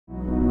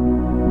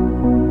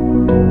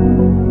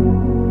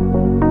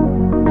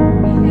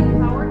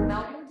Howard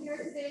Melton here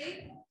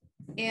today,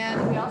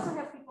 and we also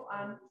have people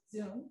on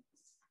Zoom.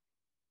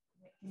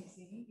 Can you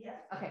see me? Yeah.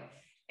 Okay.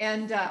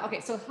 And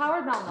okay, so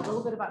Howard Melton, a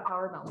little bit about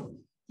Howard Melton.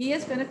 He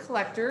has been a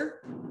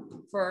collector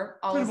for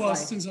all his life.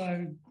 Since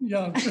I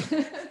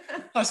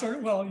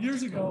started, well,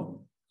 years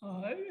ago,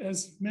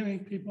 as many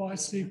people, I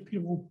see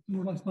people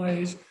more like my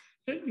age,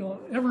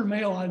 every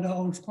male I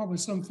know, it's probably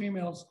some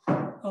females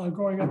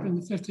growing up in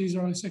the 50s,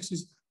 early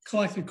 60s,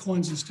 collected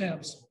coins and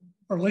stamps,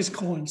 or at least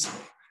coins.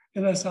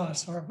 And that's how I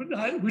started,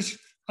 but which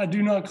I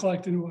do not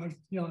collect anymore.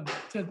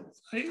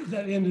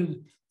 That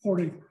ended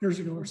 40 years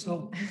ago or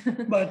so.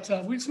 But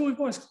we've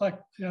always had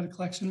a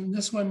collection. And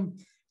this one,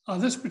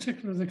 this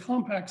particular, the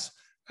compacts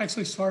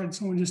actually started,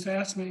 someone just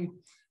asked me,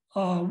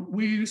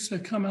 we used to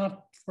come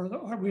out for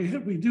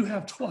we do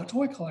have a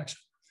toy collection.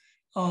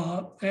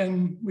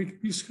 And we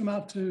used to come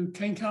out to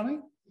Kane County,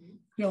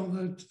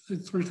 the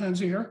 3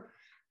 times a year.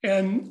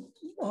 And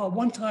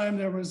one time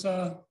there was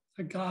a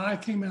guy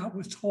came out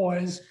with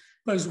toys,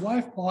 but his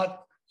wife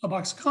bought a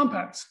box of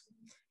compacts.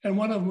 And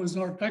one of them was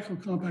an Art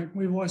Deco compact.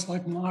 We've always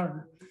liked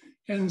modern.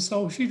 And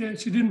so she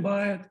didn't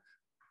buy it.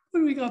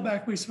 When we got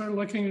back, we started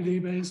looking at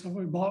eBay. So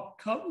we bought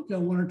 1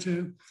 or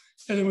 2.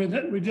 And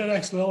then we did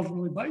actually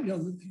ultimately buy,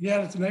 he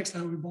had it the next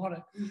time we bought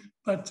it.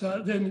 But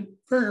then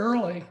very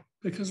early,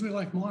 because we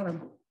like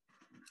modern,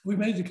 we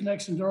made the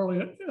connection to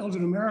early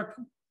Elgin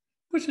American,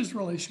 which is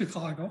really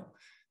Chicago.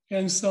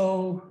 And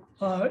so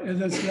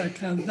and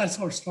that's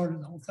how it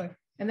started the whole thing.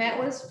 And that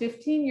was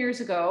 15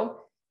 years ago.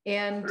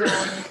 And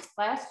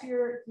last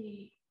year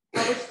he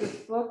published this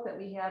book that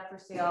we had for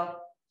sale,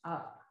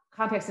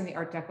 Compacts in the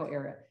Art Deco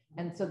era.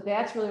 And so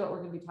that's really what we're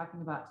going to be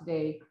talking about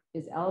today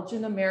is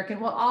Elgin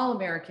American, well, all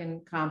American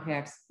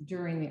compacts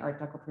during the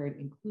Art Deco period,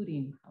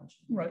 including Elgin.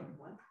 Right.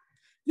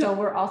 So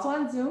we're also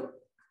on Zoom.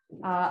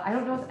 I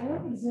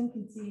don't think Zoom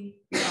can see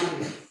the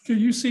audience. Can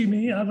you see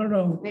me? I don't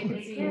know. They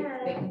can see you.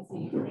 They can see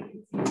you. They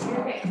can see you.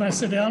 Okay. If I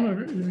sit down, are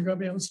you going to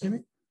be able to see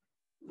me?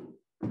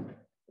 We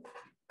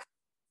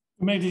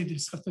may need to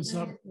set this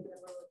up.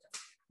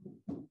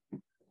 What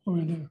are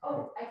we going to do?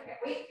 Oh, I forgot.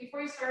 Wait,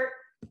 before you start,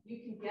 you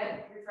can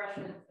get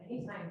refreshments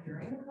anytime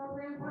during the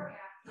program or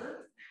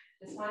after.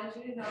 Just wanted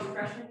you to know,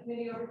 refreshment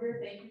committee over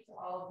here, thank you to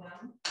all of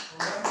them.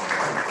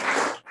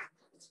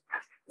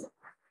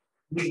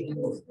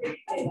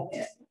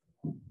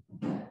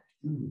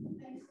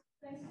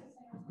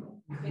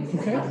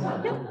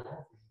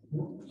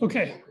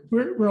 Okay,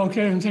 we're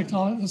okay in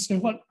technology. Let's see,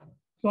 what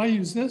do I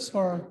use this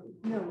or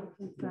no?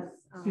 We can press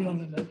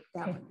the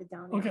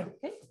down. Okay,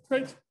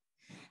 great.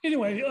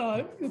 Anyway,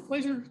 a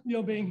pleasure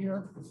being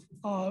here.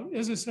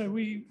 As I said,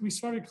 we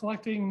started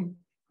collecting.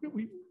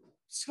 We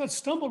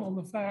stumbled on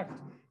the fact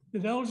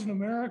that Elgin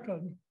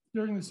American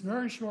during this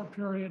very short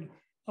period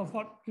of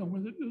what the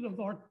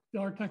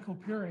Art Deco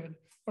period,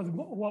 or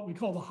what we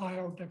call the High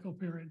Art Deco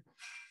period,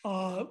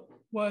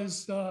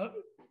 was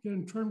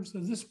in terms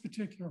of this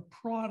particular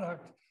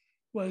product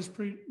was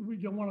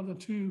one of the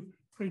 2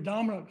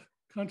 predominant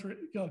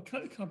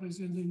companies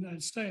in the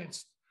United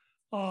States.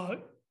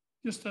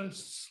 Just a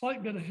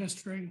slight bit of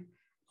history.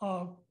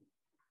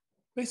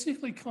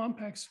 Basically,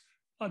 compacts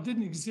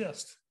didn't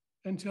exist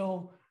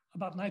until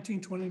about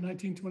 1920,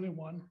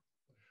 1921.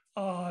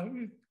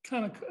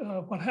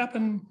 What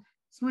happened,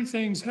 3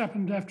 things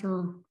happened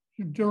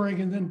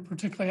during, and then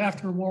particularly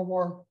after World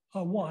War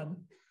I.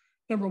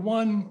 Number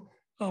 1,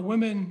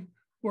 women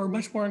were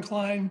much more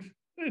inclined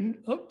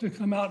to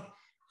come out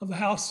of the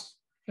house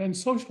and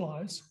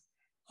socialize.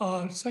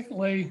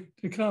 Secondly,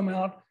 to come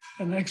out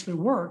and actually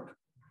work.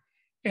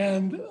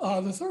 And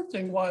the third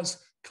thing was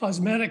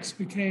cosmetics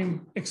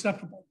became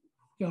acceptable.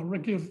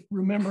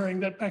 Remembering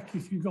that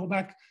if you go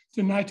back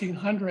to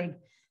 1900,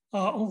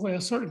 only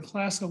a certain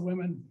class of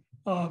women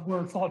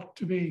were thought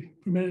to be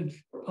permitted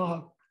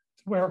to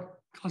wear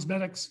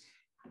cosmetics,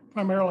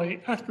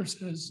 primarily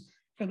actresses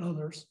and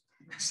others.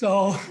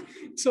 So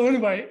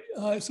anyway,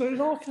 so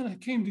it all kind of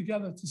came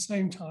together at the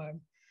same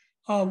time.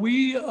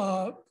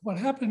 What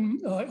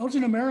happened?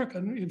 Elgin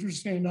American,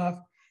 interesting enough,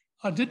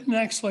 didn't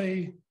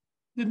actually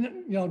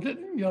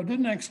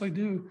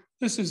do.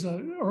 This is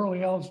an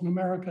early Elgin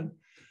American.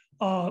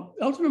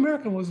 Elgin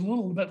American was a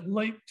little bit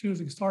late to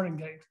the starting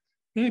gate.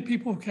 Many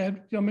people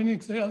had, many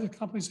of the other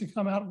companies had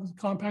come out with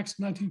compacts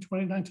in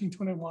 1920,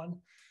 1921.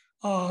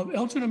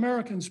 Elgin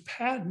American's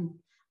patent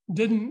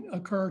didn't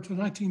occur to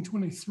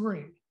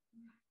 1923.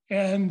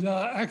 And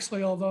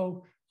actually,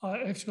 although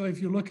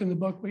if you look in the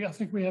book, I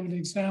think we have an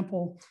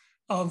example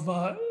of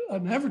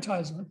an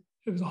advertisement.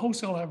 It was a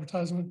wholesale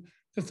advertisement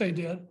that they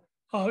did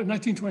in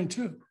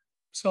 1922.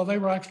 So they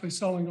were actually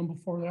selling them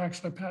before their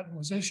actual patent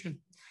was issued.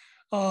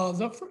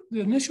 The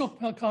initial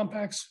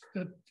compacts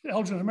that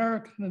Elgin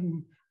American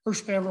and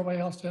virtually everybody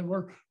else did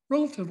were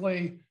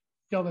relatively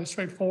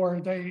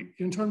straightforward.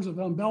 In terms of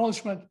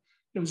embellishment,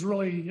 it was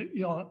really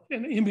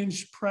an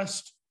image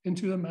pressed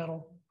into the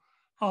metal.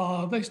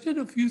 They did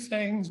a few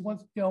things.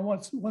 Once in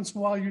a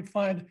while, you'd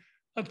find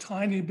a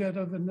tiny bit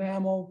of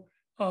enamel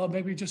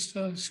maybe just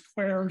a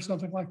square or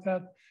something like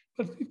that.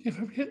 But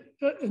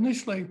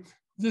initially,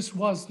 this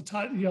was the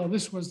type,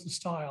 this was the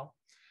style.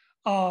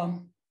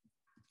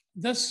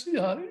 This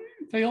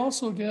they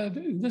also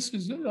did. This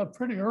is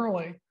pretty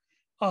early.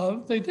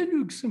 They did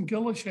do some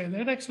guilloche. They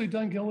had actually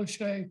done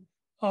guilloche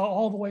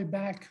all the way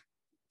back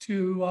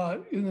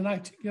to in the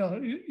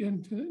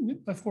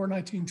 19 before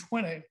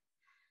 1920.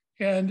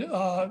 And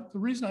the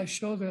reason I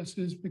show this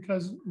is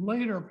because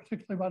later,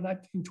 particularly by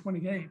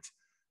 1928,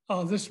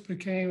 this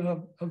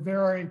became a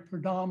very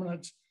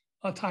predominant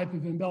type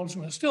of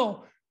embellishment.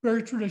 Still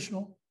very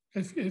traditional,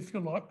 if you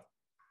look.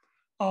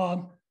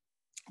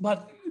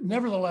 But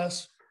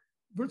nevertheless,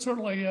 but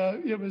certainly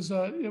it was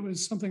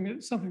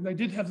something they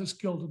did have the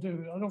skill to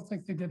do. I don't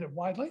think they did it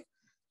widely,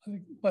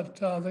 but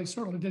they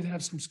certainly did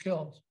have some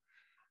skills.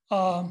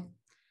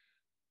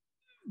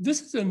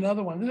 This is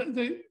another one.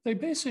 They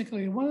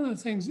basically, one of the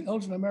things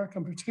Elgin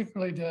American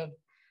particularly did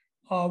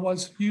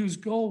was use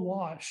gold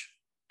wash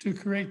to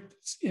create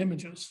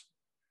images.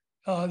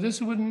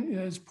 This one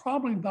is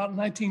probably about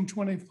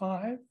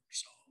 1925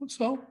 or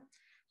so.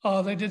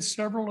 They did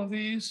several of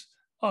these.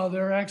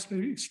 They're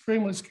actually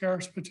extremely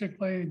scarce,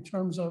 particularly in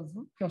terms of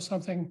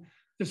something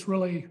that's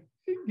really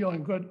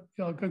in good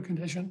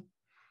condition.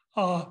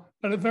 But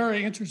a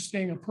very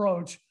interesting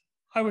approach.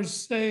 I would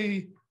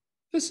say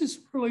this is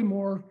really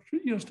more,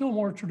 still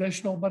more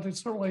traditional, but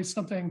it's certainly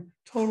something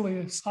totally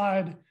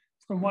aside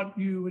from what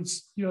you would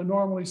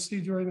normally see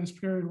during this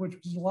period, which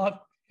was a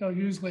lot,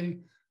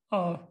 usually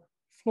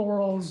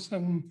florals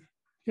and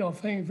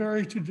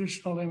very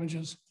traditional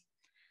images.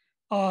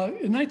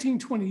 In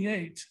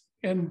 1928,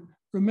 and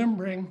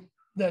remembering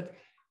that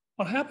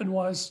what happened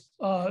was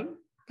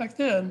back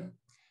then,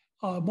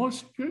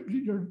 most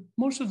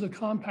of the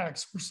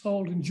compacts were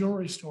sold in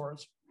jewelry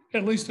stores,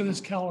 at least of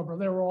this caliber.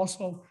 There were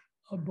also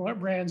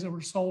brands that were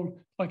sold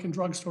like in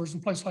drugstores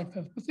and places like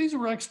that. But these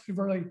were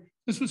actually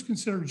this was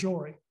considered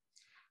jewelry.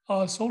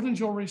 Sold in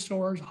jewelry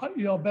stores,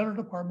 better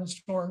department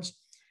stores.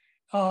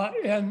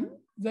 And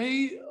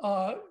they,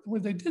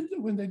 when they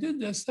did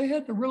this, they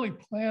had to really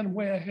plan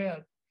way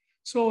ahead.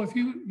 So if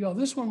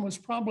this one was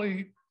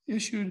probably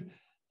issued,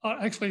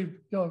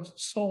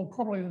 sold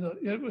probably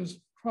it was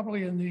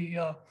probably in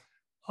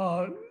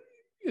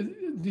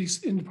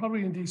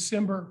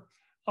December,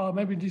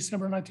 maybe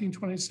December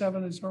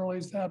 1927, as early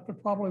as that,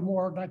 but probably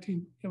more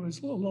it was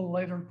a little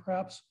later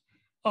perhaps.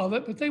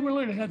 But they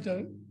really had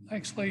to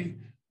actually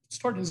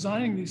start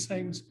designing these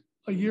things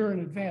a year in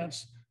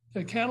advance.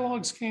 The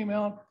catalogs came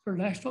out,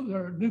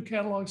 their new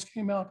catalogs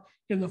came out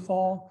in the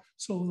fall,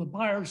 so the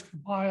buyers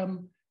could buy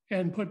them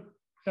and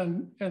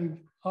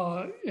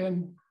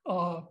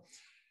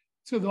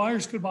so the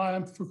buyers could buy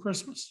them for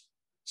Christmas.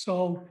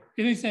 So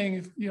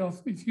anything, if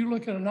you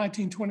look at a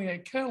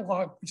 1928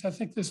 catalog, which I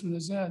think this one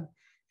is in,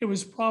 it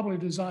was probably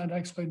designed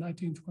actually in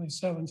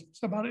 1927, so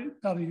it's about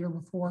a year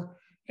before.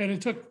 And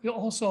it took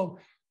also,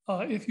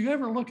 if you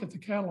ever look at the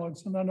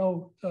catalogs, and I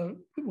know,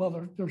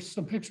 there's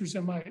some pictures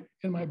in my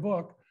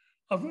book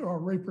of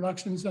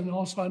reproductions, and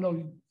also I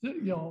know,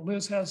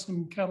 Liz has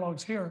some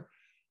catalogs here.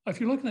 If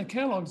you're looking at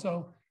catalogs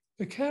though,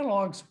 the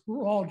catalogs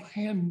were all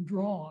hand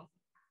drawn.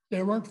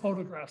 They weren't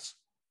photographs,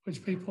 which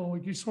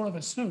you sort of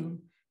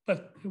assume,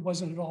 but it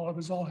wasn't at all. It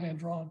was all hand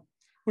drawn,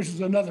 which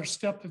was another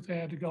step that they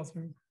had to go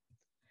through.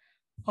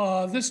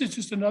 This is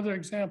just another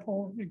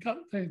example.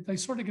 They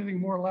started getting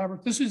more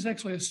elaborate. This is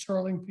actually a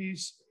sterling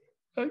piece.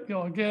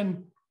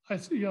 Again,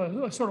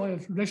 certainly a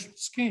traditional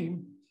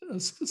scene,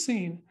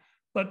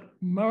 but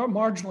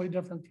marginally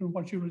different from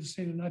what you would have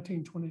seen in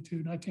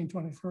 1922,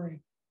 1923.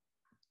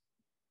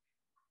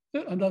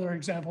 Another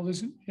example,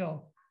 this is,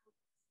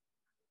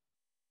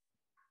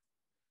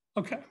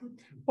 okay.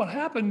 What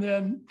happened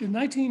then in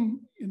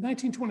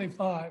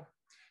 1925,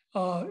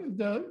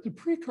 the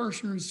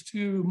precursors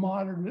to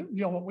modern,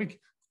 what we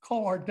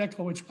call Art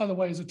Deco, which by the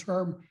way is a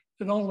term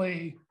that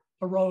only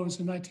arose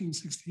in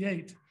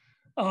 1968.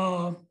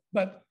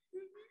 But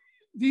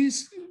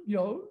these,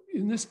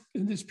 in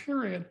this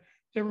period,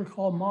 they were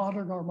called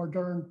modern or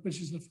moderne,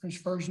 which is the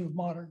French version of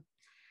modern.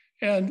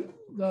 And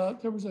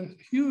there was a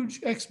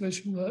huge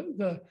exhibition.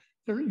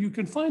 You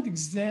can find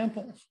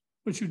examples,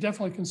 which you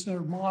definitely consider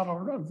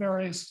modern, of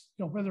various,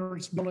 whether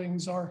it's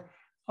buildings or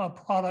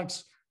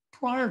products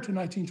prior to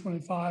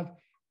 1925.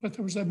 But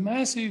there was a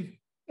massive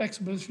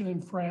exhibition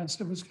in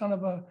France. It was kind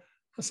of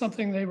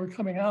something they were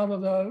coming out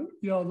of the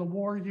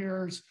war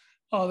years.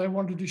 They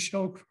wanted to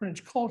show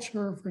French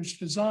culture, French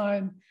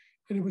design,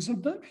 and it was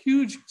a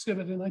huge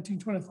exhibit in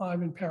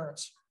 1925 in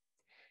Paris.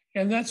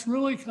 And that's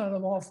really kind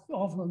of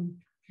often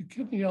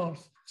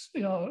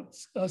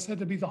said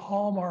to be the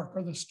hallmark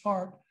or the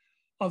start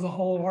of the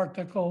whole Art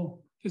Deco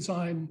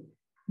design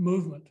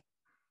movement.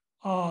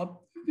 As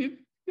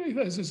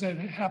I said,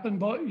 it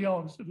happened, but it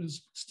was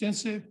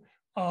extensive.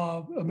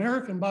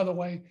 American, by the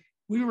way,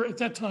 we were at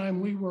that time.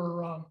 We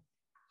wanted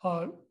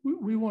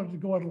to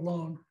go it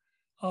alone.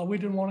 We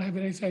didn't want to have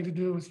anything to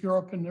do with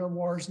Europe and their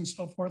wars and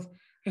so forth,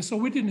 and so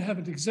we didn't have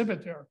an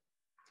exhibit there.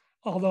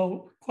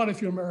 Although quite a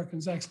few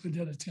Americans actually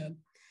did attend.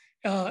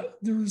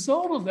 The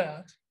result of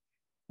that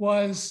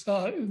was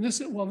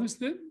the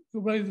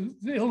way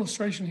the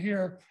illustration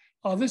here.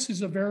 This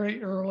is a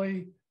very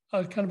early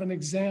kind of an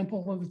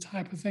example of the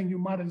type of thing you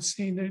might have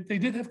seen. They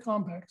did have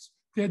compacts,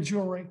 they had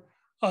jewelry,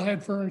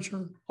 had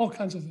furniture, all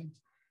kinds of things.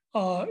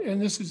 And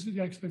this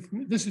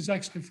is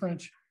actually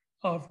French,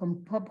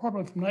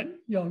 probably from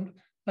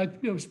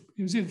it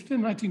was either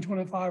in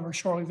 1925 or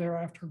shortly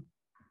thereafter.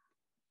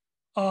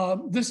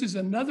 This is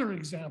another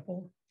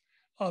example.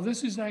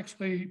 This is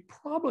actually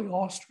probably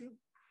Austrian,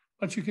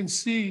 but you can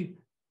see,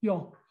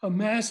 a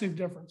massive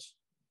difference,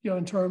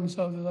 in terms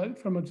of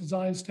from a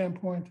design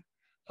standpoint,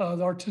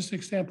 the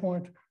artistic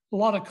standpoint, a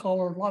lot of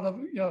color, a lot of,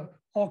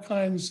 all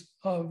kinds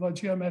of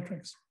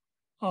geometrics,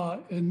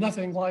 and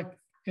nothing like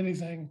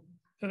anything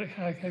that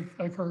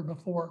I've heard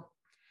before.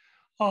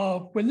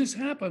 When this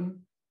happened,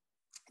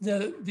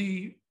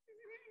 the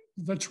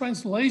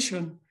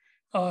translation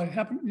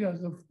happened,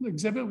 the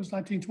exhibit was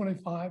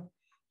 1925.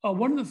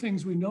 One of the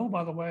things we know,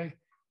 by the way,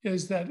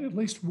 is that at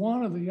least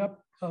one of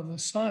the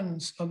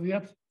sons of the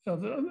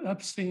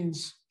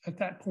Epsteins at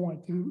that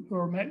point, who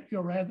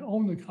had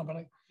owned the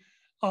company,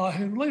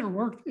 had later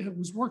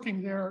was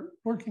working there,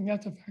 working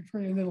at the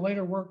factory, and then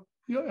later worked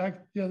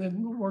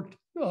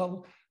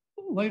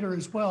later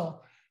as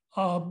well.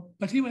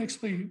 But he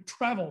actually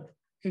traveled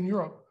in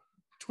Europe,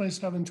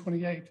 27,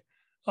 28.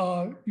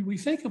 We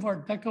think of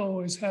Art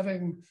Deco as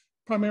having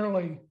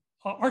primarily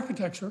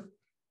architecture,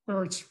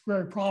 where it's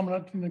very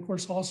prominent, and of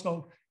course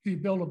also if you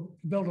build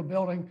a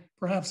building,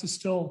 perhaps it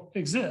still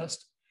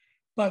exists.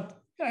 But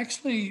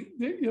actually,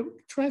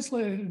 it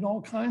translated in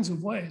all kinds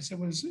of ways. It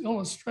was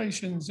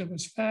illustrations, it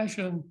was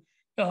fashion,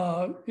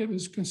 it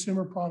was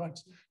consumer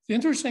products. The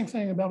interesting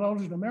thing about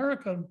Elgin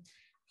American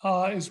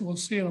is, we'll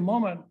see in a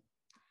moment.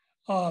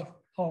 I'll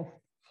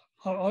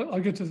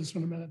get to this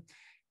in a minute.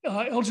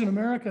 Elgin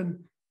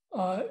American,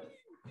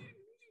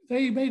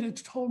 they made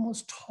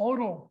almost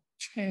total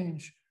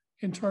change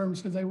in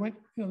terms of they went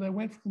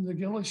from the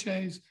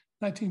Guillochets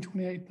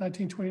 1928,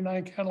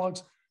 1929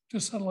 catalogs to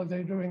suddenly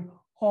they're doing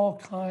all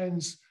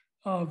kinds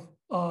of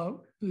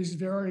these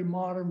very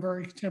modern,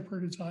 very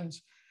contemporary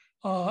designs.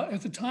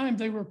 At the time,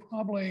 they were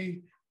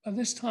probably, by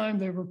this time,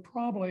 they were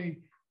probably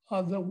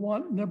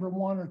number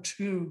one or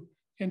two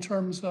in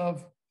terms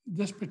of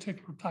this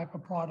particular type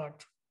of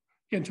product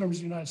in terms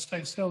of the United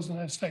States, sales in the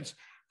United States.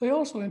 They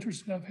also,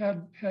 interestingly enough,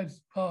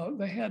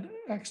 they had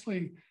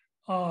actually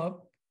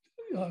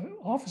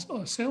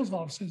sales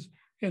offices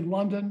in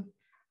London,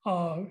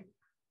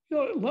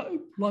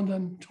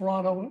 London,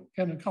 Toronto,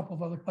 and a couple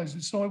of other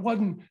places. So it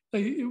wasn't,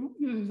 it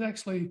was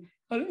actually,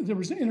 there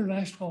was an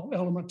international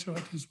element to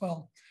it as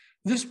well.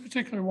 This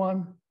particular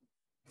one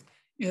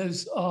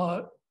is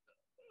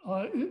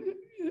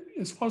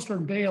Foster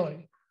and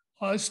Bailey,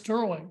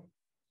 Sterling.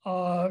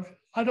 I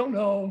don't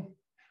know,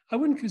 I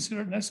wouldn't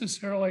consider it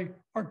necessarily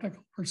Art Deco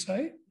per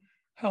se.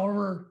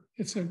 However,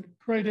 it's a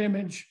great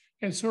image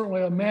and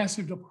certainly a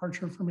massive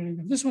departure from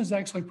anything. This one's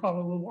actually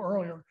probably a little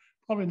earlier,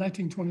 probably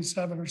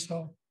 1927 or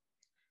so.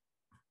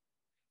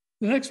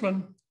 The next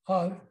one,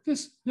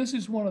 this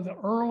is one of the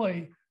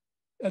early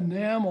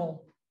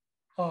enamel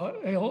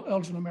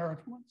Elgin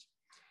American ones.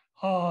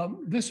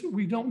 This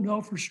we don't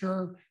know for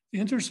sure. The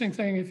interesting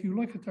thing, if you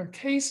look at their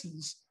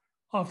cases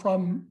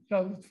from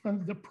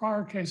the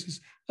prior cases,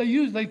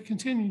 they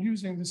continued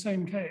using the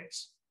same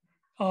case.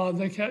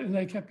 They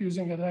kept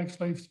using it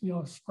actually,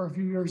 for a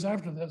few years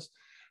after this.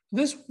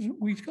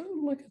 We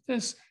look at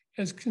this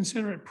as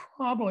consider it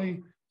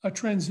probably a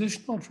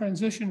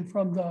transition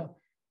from the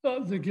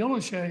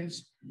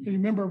Guillochets. And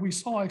remember, we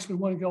saw actually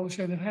one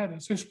Guillochet that had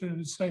essentially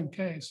the same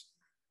case.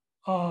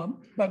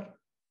 But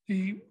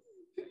the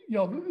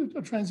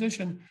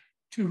transition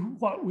to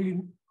what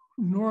we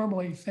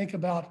normally think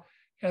about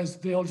as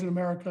the Elgin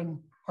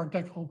American Art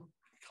Deco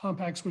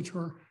compacts, which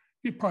were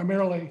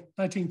primarily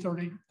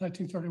 1930,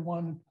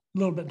 1931, a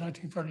little bit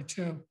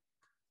 1932.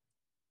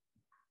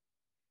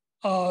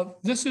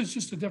 This is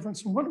just a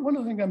difference. One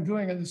of the things I'm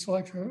doing in this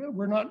lecture,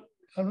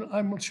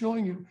 I'm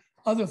showing you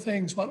other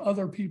things, what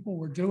other people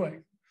were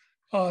doing.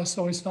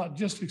 So it's not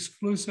just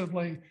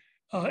exclusively,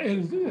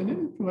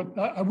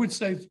 I would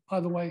say, by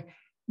the way,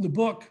 the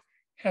book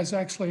has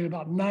actually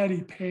about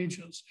 90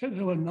 pages.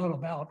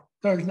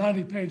 There's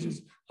 90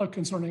 pages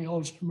concerning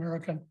Elgin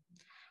American.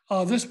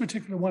 This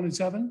particular one is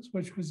Evans,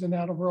 which was in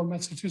Attleboro,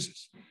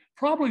 Massachusetts.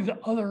 Probably the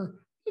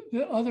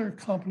other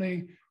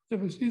company that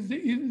was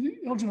the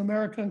Elgin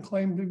American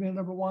claimed to be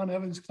number one,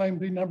 Evans claimed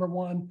to be number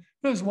one.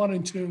 There's one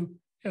and two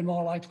in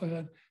all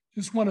likelihood.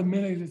 Just one of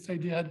many that they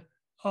did.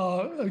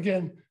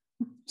 Again,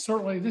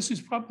 certainly this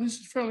is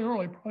fairly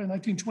early, probably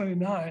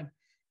 1929.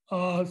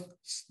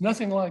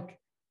 Nothing like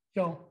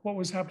what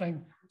was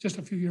happening just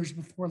a few years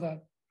before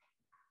that.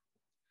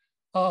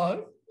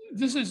 I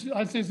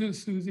think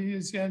this is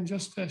again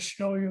just to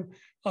show you.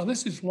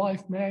 This is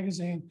Life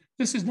magazine.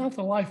 This is not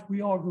the Life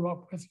we all grew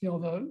up with.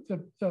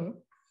 The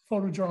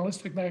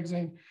photojournalistic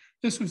magazine.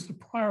 This was the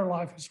prior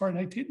Life. It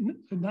started in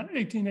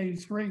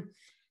 1883.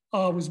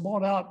 Was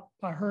bought out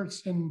by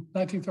Hertz in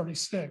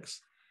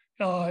 1936.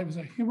 It was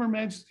a humor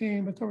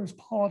magazine, but there was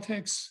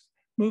politics,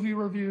 movie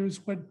reviews,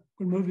 when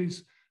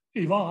movies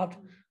evolved,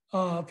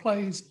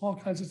 plays, all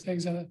kinds of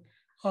things in it.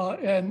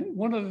 And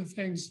one of the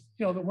things,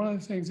 one of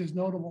the things is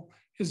notable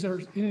is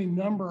there's any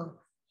number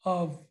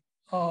of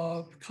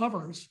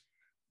covers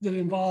that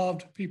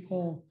involved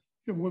people,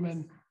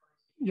 women,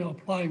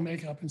 applying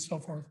makeup and so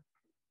forth.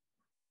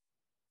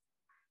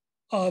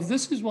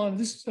 This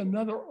is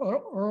another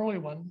early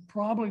one,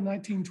 probably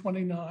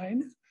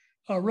 1929,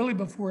 really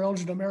before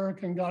Elgin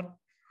American got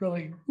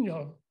really,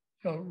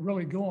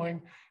 really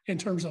going in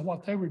terms of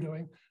what they were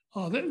doing.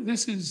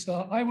 This is,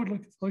 I would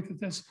look at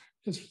this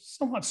as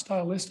somewhat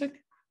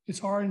stylistic.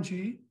 It's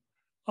R&G,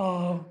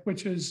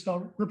 which is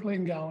Ripley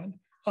and Gowan,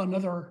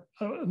 another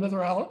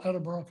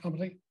Attleboro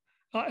company.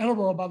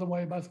 Attleboro, by the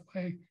way,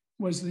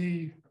 was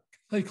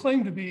they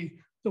claim to be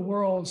the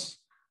world's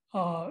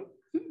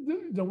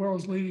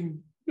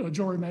leading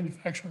jewelry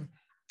manufacturer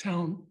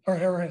town or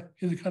area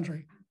in the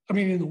country. I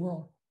mean, in the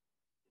world.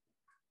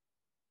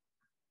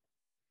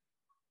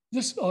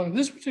 This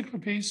particular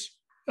piece,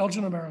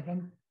 Elgin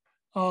American,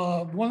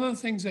 one of the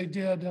things they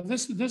did,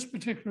 this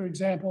particular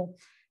example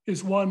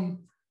is one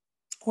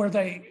where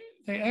they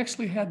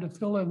actually had to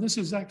fill in. This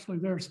is actually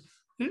very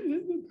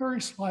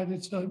slight.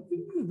 It's the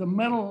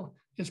metal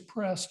is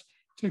pressed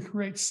to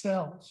create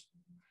cells,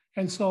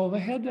 and so they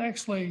had to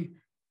actually,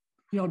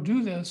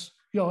 do this.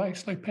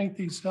 Actually paint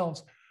these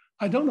cells.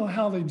 I don't know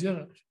how they did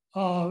it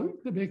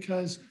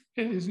because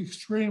it is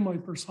extremely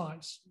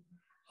precise.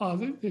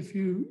 If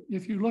you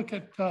look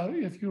at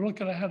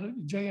I had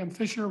J.M.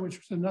 Fisher, which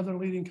was another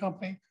leading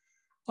company,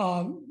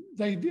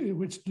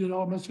 which did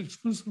almost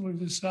exclusively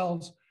the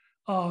cells.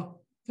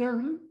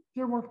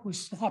 Their work was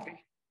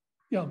sloppy.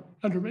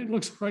 It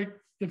looks great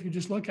if you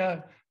just look at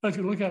it, but if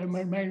you look at it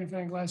in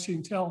magnifying glass, you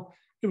can tell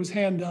it was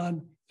hand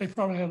done. They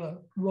probably had a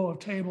row of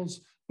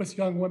tables with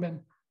young women,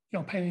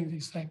 painting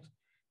these things.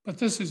 But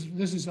this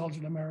is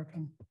Elgin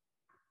American.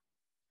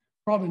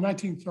 Probably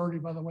 1930,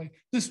 by the way.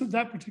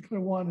 That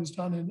particular one is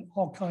done in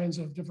all kinds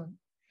of different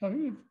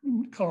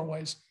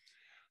colorways.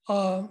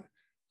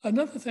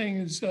 Another thing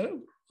is a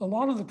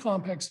lot of the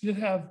compacts did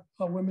have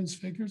women's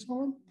figures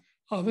on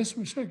them. This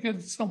was again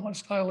somewhat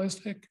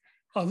stylistic.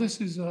 This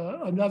is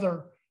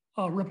another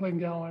Ripley and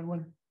Gowan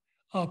one,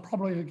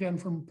 probably again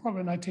from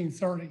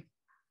 1930.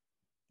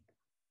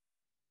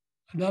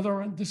 Another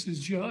one, this is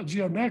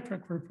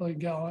geometric Ripley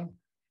and Gowan.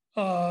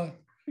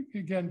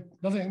 Again,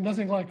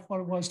 nothing like what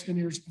it was 10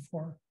 years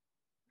before.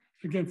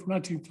 Again, from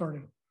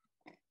 1930.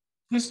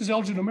 This is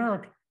Elgin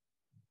America.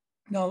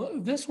 Now,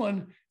 this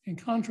one, in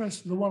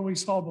contrast to the one we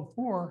saw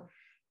before,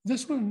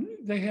 this one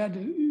they had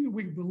to,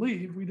 we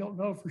believe, we don't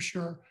know for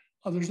sure,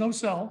 there's no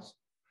cells.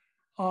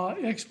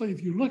 Actually,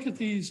 if you look at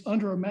these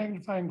under a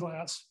magnifying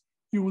glass,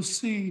 you will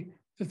see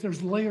that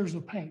there's layers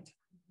of paint.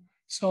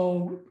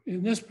 So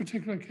in this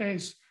particular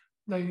case,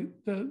 there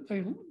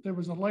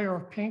was a layer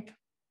of pink,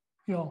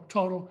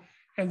 total,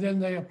 and then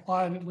they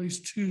applied at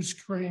least 2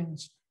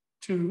 screens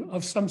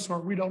of some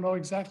sort. We don't know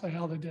exactly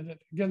how they did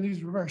it. Again,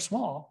 these were very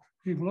small.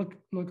 You can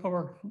look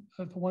over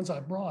at the ones I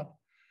brought.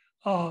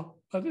 But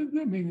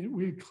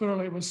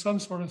it was some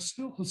sort of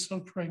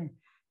silk ring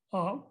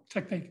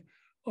technique.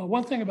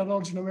 One thing about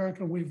Elgin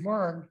American we've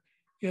learned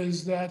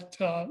is that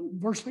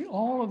virtually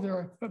all of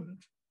their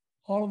equipment,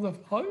 all of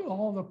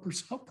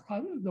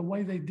the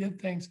way they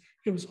did things,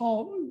 it was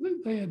all,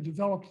 they had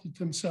developed it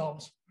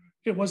themselves.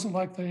 It wasn't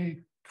like they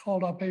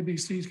called up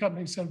ABC's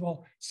company and said,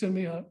 well, send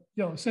me a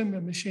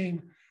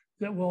machine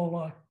that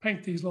will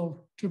paint these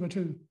little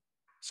 2x2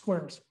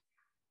 squares.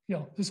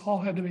 This all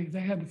had to be, they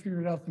had to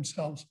figure it out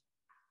themselves.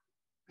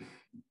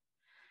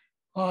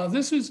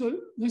 This is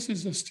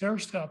a stair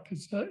step.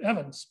 It's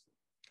Evans,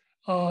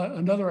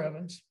 another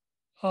Evans.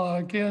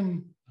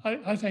 Again,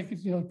 I think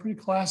it's pretty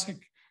classic,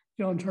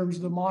 in terms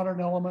of the modern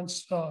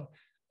elements,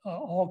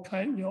 all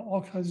kinds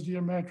of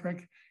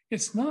geometric.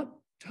 It's not,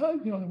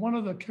 one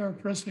of the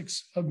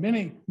characteristics of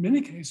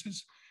many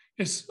cases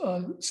is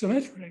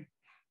symmetry.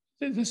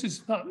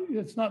 It's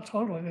not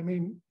totally. I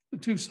mean, the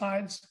 2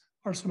 sides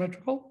are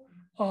symmetrical.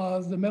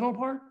 The middle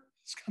part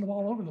is kind of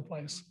all over the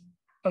place,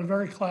 but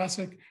very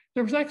classic.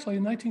 There was actually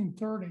in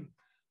 1930,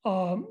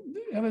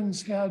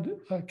 Evans had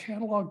a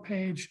catalog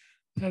page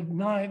that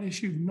had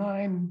issued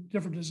 9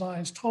 different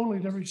designs, totally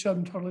different,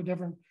 7 totally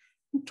different,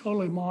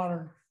 totally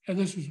modern, and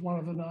this was one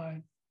of the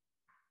 9.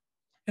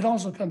 It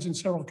also comes in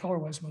several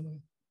colorways, by the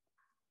way.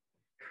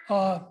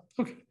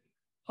 Okay,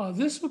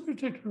 this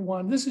particular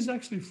one, this is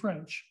actually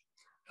French.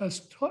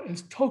 It's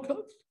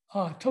Tocaton.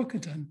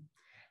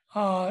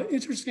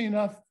 Interesting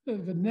enough,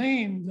 the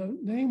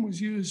name was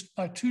used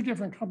by 2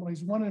 different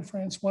companies, one in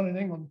France, one in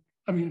England.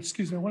 One in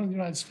the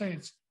United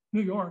States,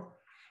 New York.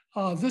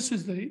 This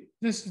is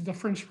the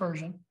French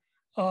version.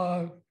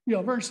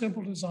 Very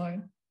simple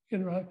design.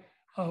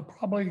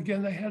 Probably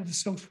again they had the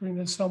silk screen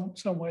in some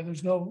way.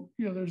 There's no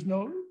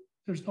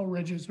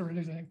ridges or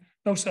anything,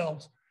 no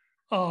cells.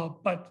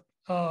 But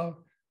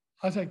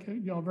I think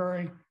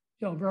very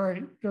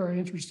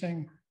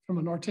interesting from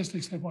an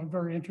artistic standpoint.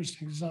 Very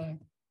interesting design.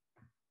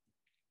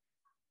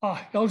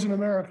 Elgin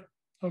America.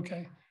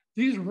 Okay,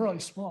 These are really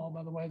small,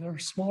 by the way. They're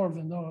smaller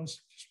than those,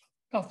 just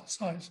about the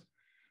size.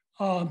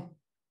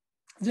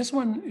 This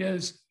one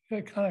is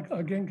kind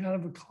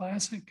of a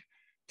classic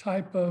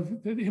type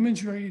of the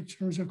imagery in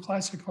terms of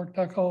classic Art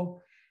Deco.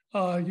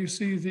 You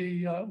see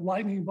the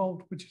lightning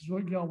bolt, which is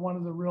one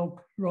of the real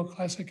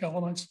classic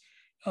elements.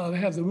 They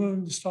have the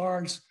moon, the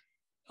stars,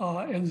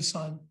 and the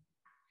sun,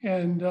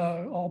 and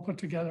all put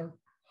together.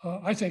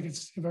 I think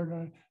it's very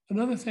nice.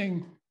 Another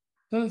thing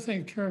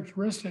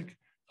characteristic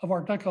of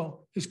Art Deco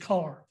is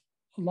color.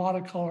 A lot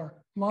of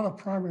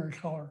primary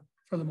color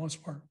for the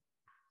most part.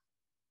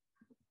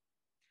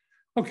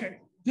 Okay,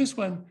 this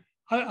one,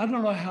 I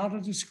don't know how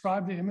to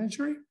describe the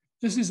imagery.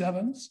 This is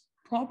Evans,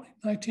 probably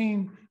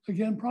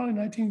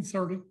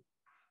 1930.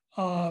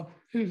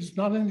 It is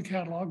not in the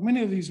catalog.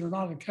 Many of these are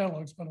not in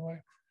catalogs, by the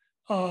way.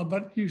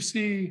 But you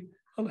see,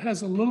 it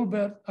has a little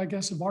bit, I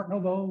guess, of Art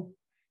Nouveau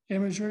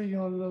imagery. In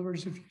other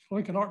words, if you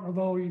look at Art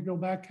Nouveau, you go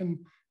back and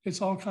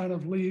it's all kind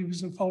of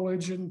leaves and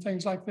foliage and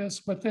things like this.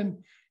 But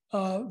then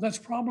that's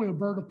probably a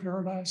bird of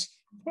paradise.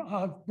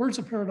 Birds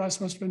of paradise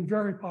must have been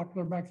very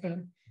popular back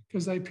then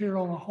because they appear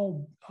on a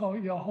whole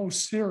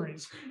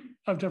series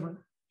of different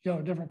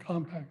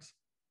compacts.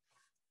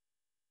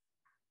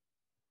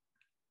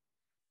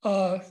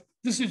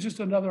 This is just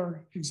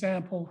another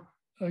example.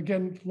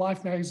 Again,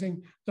 Life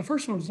magazine. The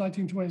first one was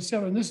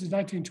 1927. This is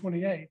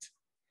 1928.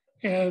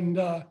 And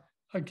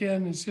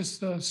again, it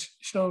just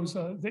shows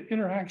the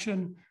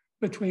interaction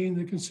between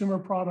the consumer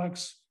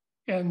products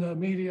and the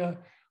media.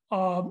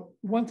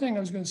 One thing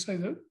I was going to say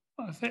that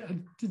I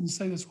didn't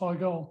say this a while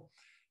ago.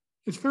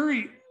 It's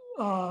very,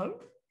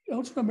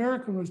 Elton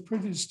American was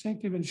pretty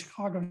distinctive in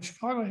Chicago.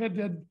 Chicago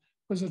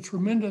was a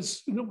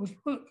tremendous, and it was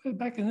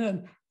back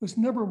then, was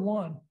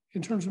 #1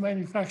 in terms of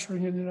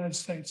manufacturing in the United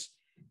States.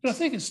 And I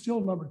think it's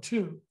still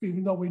 #2,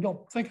 even though we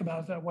don't think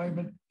about it that way,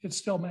 but it's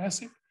still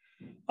massive.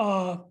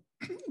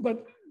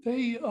 But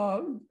they,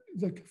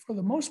 for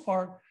the most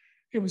part,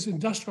 it was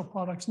industrial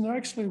products. And there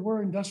actually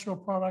were industrial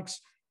products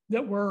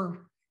that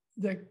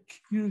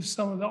used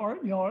some of the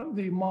art,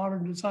 the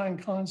modern design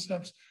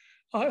concepts.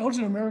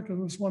 Elgin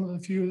American was one of the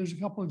few. There's a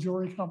couple of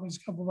jewelry companies,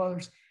 a couple of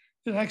others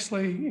that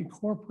actually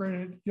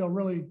incorporated,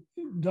 really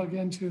dug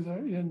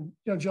into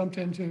jumped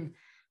into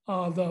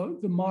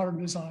the modern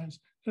designs.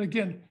 And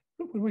again,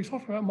 when we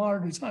talk about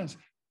modern designs,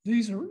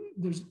 there's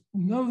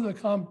none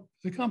of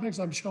the compacts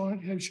I'm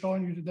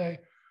showing you today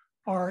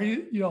are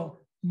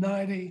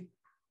 90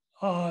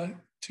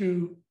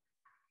 to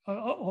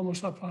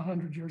almost up to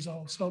 100 years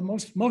old. So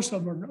most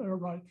of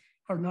them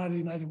are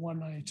 90, 91,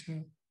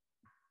 92.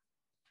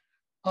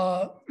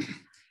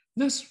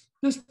 This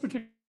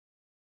particular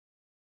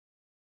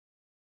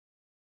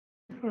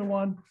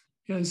one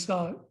is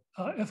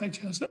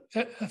FHS.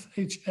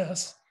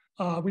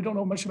 We don't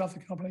know much about the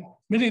company.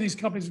 Many of these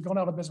companies have gone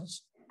out of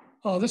business.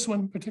 This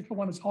particular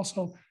one is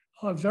also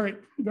very,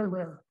 very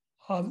rare.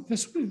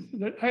 Actually,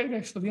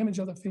 the image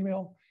of the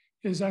female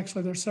is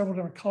actually, there's several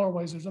different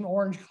colorways. There's an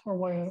orange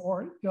colorway and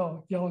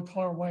yellow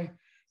colorway.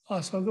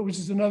 Which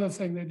is another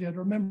thing they did,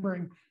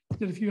 remembering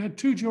that if you had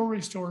 2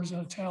 jewelry stores in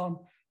a town,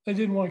 they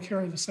didn't want to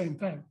carry the same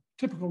thing.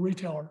 Typical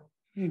retailer.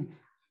 I mean,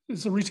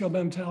 it's a retail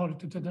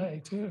mentality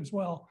today too, as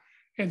well.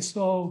 And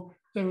so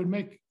they would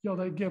make,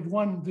 they'd give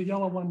the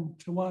yellow one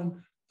to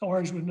one, the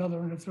orange with another,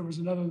 and if there was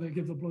another, they'd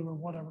give the blue or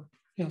whatever.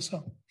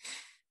 But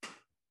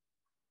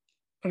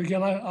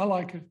again, I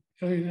like it.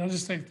 I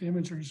just think the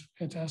imagery is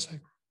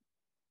fantastic.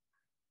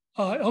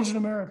 Elgin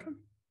American,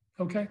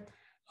 okay,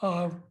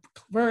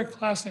 very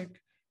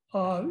classic.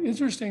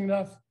 Interesting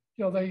enough,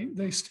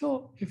 they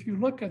still, if you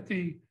look at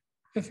the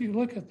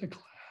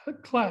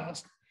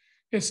class,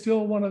 it's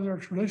still one of their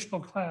traditional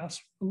class.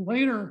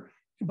 Later,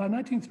 by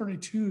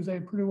 1932, they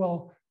pretty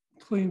well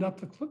cleaned up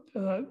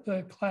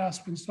the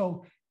clasp, and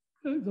so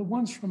the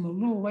ones from a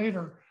little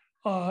later,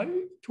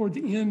 toward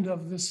the end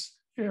of this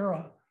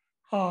era,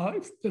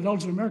 that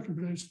Elgin American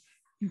produced,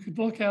 you could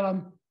look at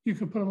them, you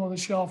could put them on the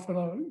shelf at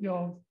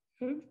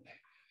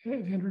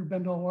Henry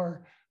Bendel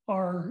or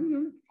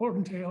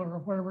Horton Taylor or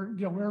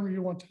wherever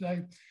you want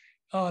today,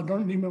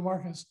 Neiman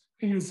Marcus,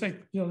 and you think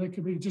they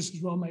could be just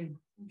as well made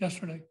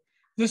yesterday.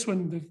 This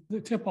one,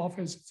 the tip off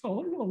is a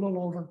little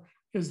older,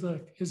 is the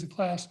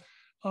class.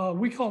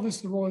 We call this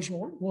the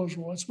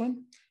Rolls-Royce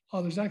one.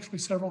 There's actually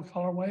several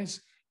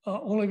colorways,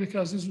 only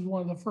because this is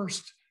one of the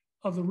first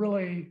of the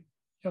really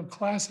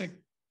classic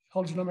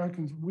Elgin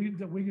Americans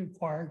that we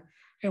acquired,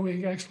 and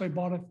we actually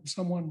bought it from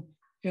someone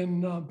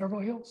in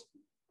Beverly Hills.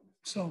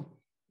 So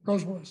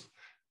Rolls-Royce,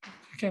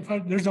 you can't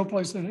find. There's no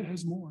place that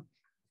has more.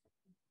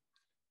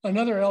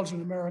 Another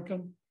Elgin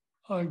American,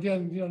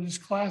 again, this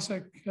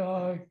classic,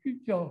 Art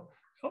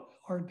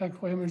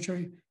Deco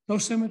imagery, no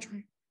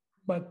symmetry,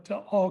 but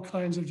all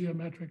kinds of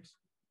geometrics.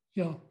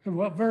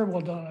 Very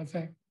well done, I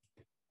think.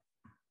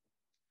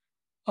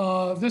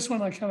 This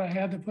one I kind of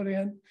had to put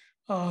in.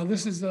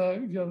 This is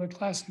the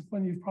classic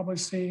one you've probably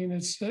seen.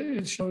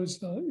 It shows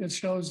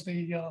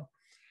the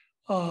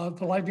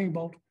lightning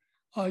bolt.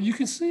 You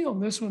can see on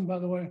this one, by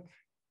the way,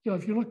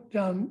 if you look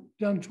down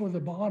toward the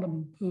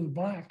bottom of the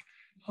black,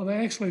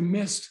 they actually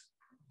missed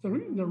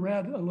the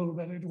red a little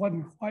bit. It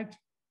wasn't quite,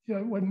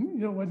 it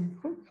wasn't,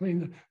 I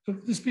mean,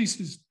 this piece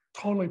is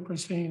totally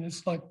pristine.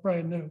 It's like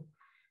brand new.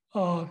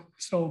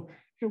 So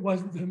it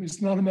wasn't, I mean,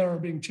 it's not a matter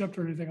of being chipped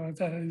or anything like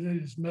that. They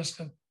just missed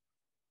it.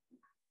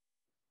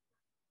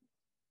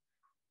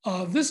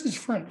 This is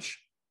French.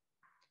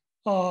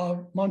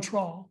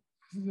 Montreal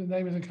is the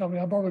name of the company.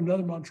 I brought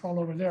another Montreal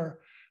over there.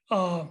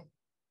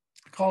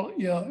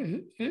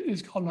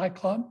 It's called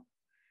Nightclub.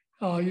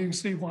 You can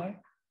see why.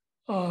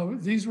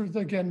 These were,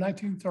 again,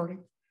 1930.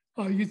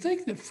 You'd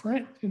think that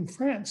in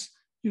France,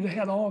 you'd have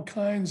had all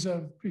kinds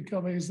of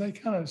companies. They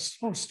kind of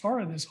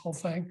started this whole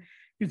thing.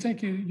 You'd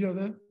think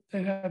that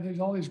they have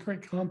all these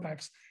great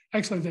compacts.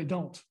 Actually, they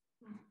don't.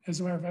 As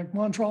a matter of fact,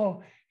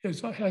 Montreal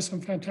has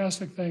some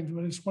fantastic things,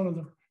 but it's one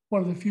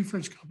of the few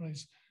French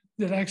companies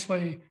that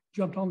actually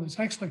jumped on this.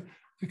 Actually,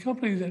 the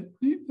company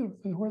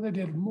where they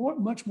did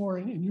much more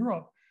in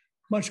Europe,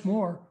 much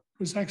more,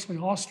 was actually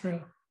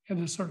Austria and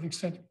to a certain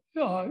extent,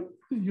 the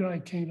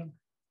United Kingdom.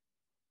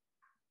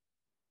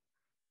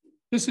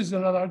 This is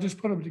another, I just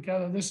put them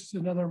together. This is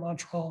another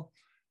Montreal,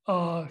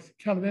 kind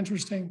of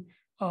interesting.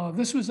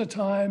 This was a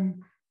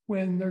time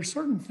when there's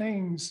certain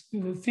things,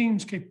 the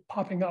themes keep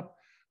popping up.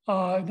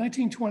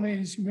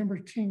 1920s, you remember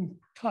King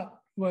Tut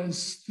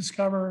was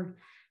discovered.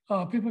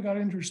 People got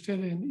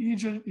interested in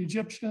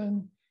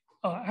Egyptian,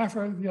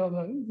 Africa,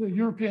 the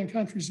European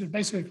countries had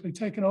basically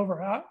taken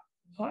over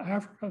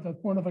Africa at the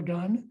point of a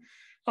gun.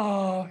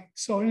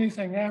 So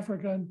anything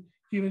African,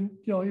 even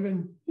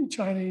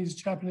Chinese,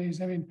 Japanese,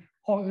 I mean,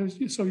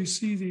 so you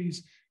see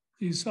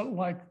these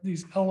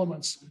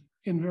elements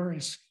in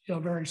various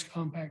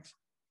compacts.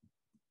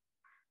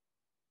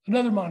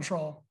 Another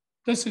Montreal.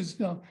 This is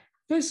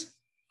this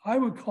I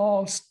would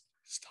call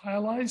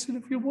stylized,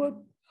 if you would.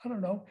 I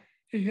don't know.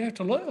 You have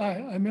to look. I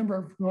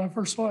remember when I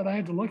first saw it, I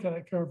had to look at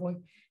it carefully.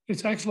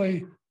 It's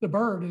actually, the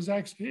bird is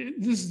actually,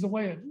 this is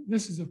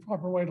the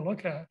proper way to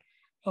look at it.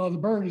 The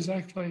bird is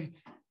actually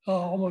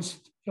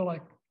almost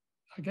like,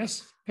 I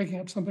guess, picking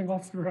up something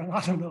off the ground.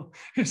 I don't know.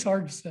 It's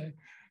hard to say.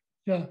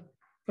 Yeah,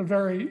 but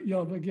very,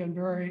 again,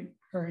 very,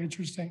 very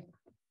interesting.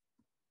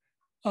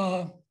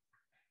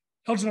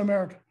 Elgin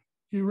American.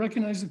 You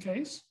recognize the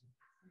case?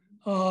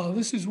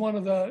 This is one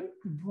of the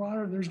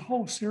broader, there's a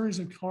whole series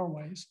of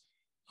colorways.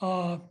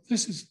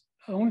 This is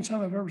the only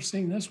time I've ever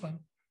seen this one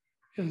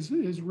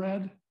is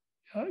red.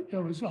 It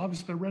was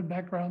obviously a red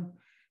background.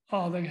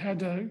 They had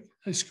to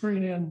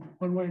screen in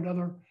one way or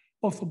another,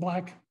 both the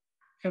black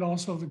and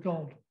also the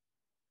gold,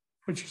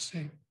 which you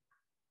see.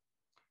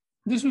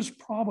 This was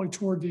probably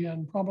toward the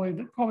end, probably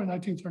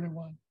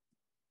 1931.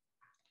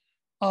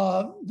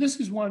 This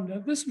is one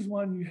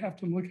you have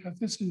to look at.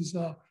 This is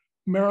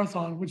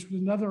Marathon, which was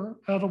another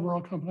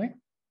Attleboro company.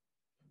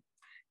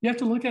 You have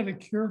to look at it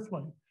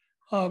carefully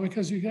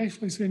because you can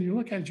actually see, when you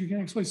look at it, you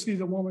can actually see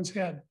the woman's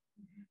head.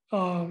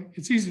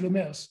 It's easy to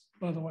miss,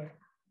 by the way.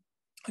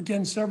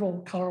 Again,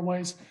 several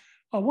colorways.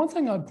 One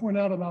thing I'd point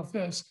out about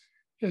this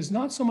is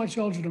not so much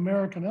Elgin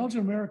American. Elgin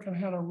American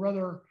had a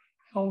rather,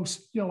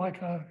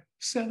 like a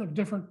set of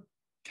different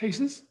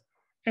cases,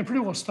 and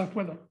pretty well stuck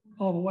with them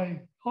all the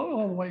way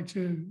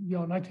to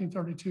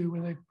 1932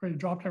 when they pretty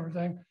dropped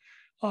everything.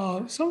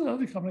 Some of the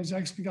other companies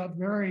actually got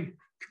very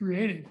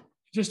creative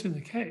just in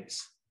the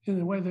case, in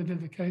the way they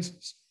did the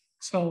cases.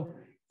 So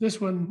this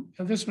one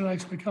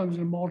actually comes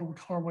in multiple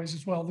colorways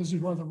as well. This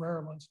is one of the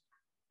rare ones.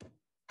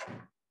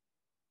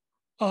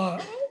 I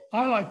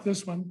like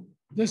this one.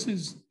 This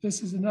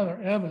is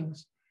another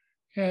Evans,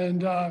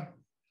 and I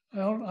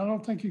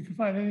don't think you can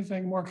find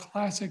anything more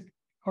classic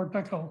Art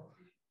Deco,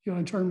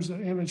 in terms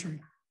of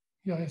imagery.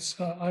 Yeah,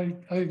 I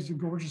think it's a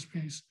gorgeous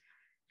piece,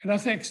 and I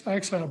think I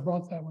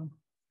brought that one.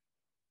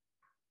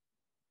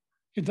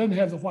 It doesn't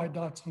have the white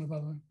dots on it, by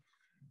the way.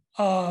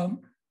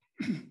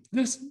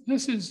 This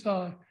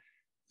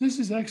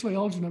is actually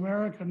Elgin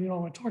American.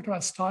 I talked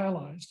about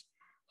stylized.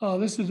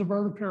 This is a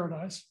bird of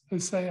paradise. They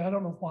say, I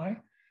don't know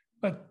why,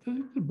 but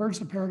the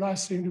birds of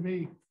paradise seem to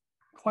be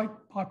quite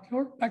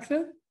popular back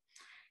then.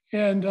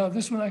 And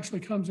this one actually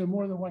comes in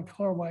more than one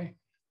colorway,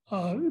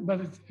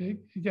 but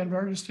again,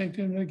 very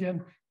distinctive. And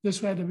again, there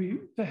had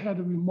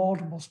to be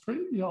multiple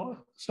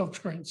silk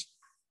screens.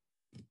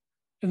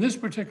 In this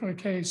particular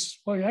case,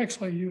 well,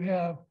 you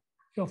have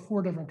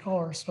 4 different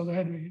colors, so there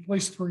had to be at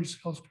least 3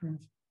 silk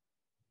screens.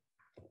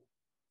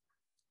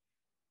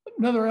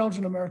 Another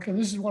Elgin American.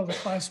 This is one of the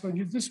classic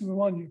ones. This is the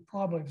one you've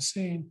probably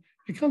seen.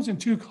 It comes in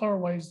 2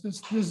 colorways.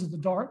 This is the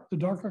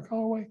darker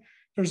colorway.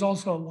 There's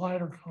also a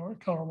lighter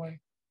colorway.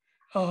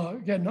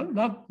 Again,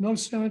 no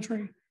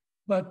symmetry,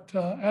 but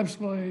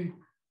absolutely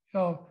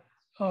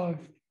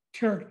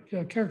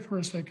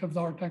characteristic of the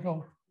Art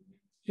Deco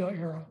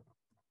era.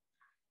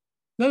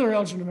 Another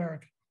Elgin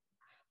American.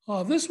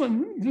 This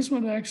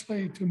one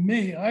actually, to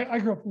me, I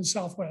grew up in the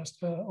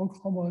Southwest,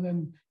 Oklahoma, and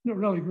then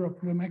really grew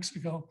up in New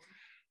Mexico.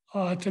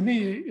 To me,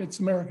 it's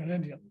American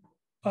Indian,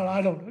 but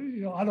I don't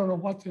know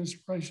what the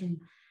inspiration.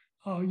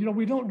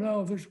 We don't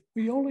know.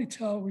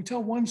 We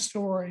tell one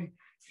story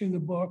in the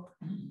book,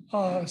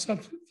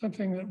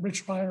 something that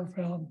Rich Reiner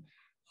found.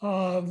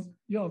 of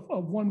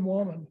one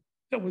woman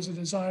that was a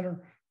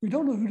designer. We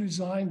don't know who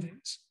designed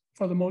these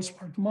for the most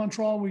part. The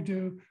Montreal, we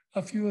do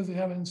a few of the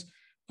Evans,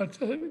 but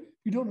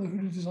we don't know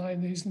who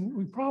designed these. And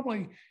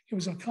it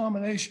was a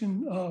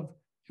combination of,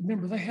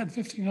 remember, they had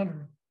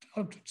 1,500,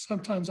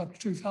 sometimes up to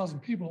 2,000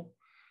 people.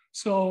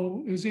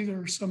 So it was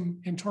either some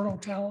internal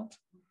talent,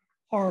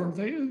 or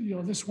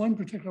this one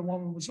particular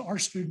woman was our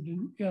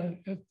student at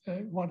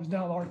what is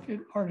now Art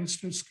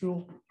Institute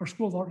School, or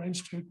School of Art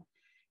Institute.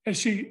 And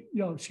she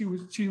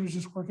was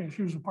just working,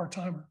 she was a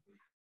part-timer.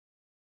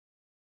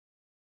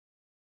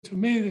 To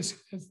me, it's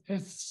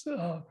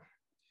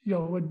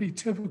would be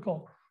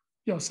typical,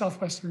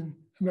 Southwestern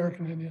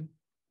American Indian.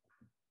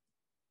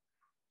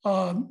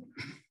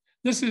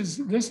 This is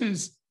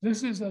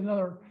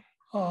another,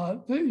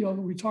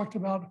 we talked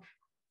about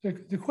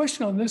the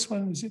question on this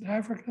one, is it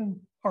African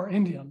or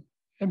Indian?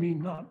 I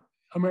mean, not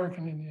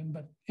American Indian,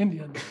 but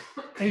Indian,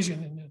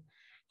 Asian Indian.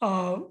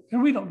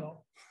 And we don't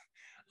know.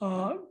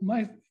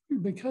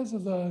 Because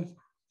of the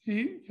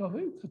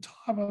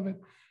top of it,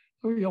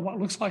 what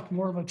looks like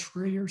more of a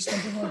tree or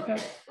something like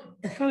that.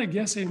 We're kind of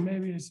guessing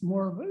maybe it's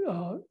more of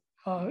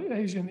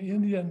Asian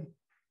Indian,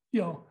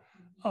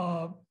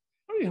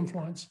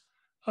 influence.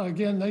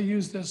 Again, they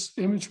use this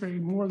imagery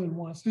more than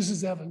once. This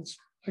is Evans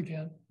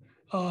again.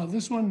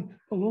 This one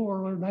a little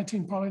earlier,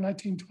 probably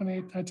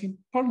 1928,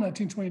 probably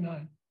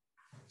 1929.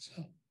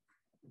 So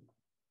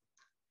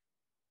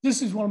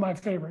this is one of my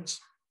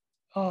favorites.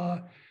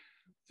 The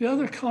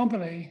other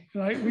company,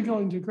 and we go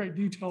into great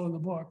detail in the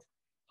book,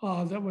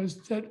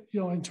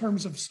 in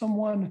terms of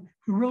someone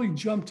who really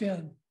jumped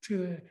in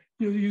to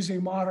using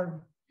the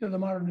modern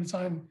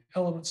design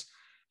elements,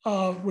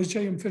 was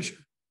J.M. Fisher,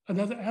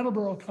 another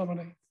Attleboro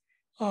company.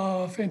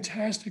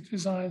 Fantastic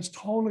designs,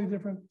 totally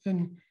different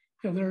than,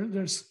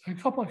 there's a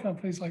couple of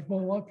companies like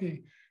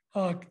Milwaukee,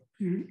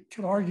 you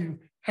could argue,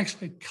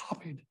 actually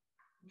copied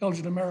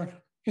Elgin American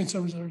in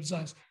some of their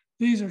designs.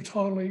 These are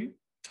totally,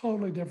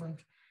 totally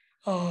different.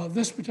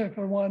 This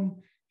particular one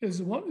is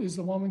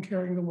the woman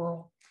carrying the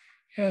world.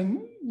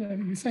 And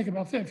you think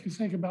about that, if you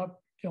think about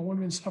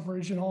women's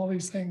suffrage and all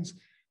these things,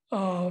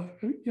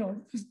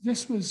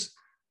 this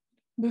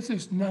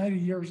is 90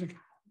 years ago.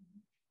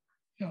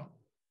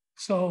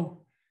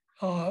 So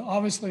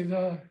obviously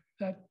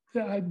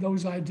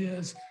those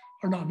ideas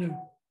are not new.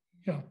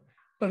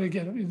 But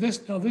again,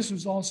 this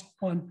was also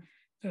one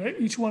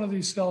that each one of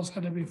these cells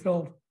had to be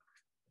filled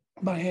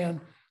by hand.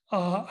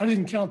 I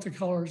didn't count the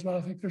colors, but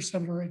I think there's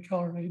 7 or 8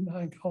 colors, 8,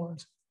 9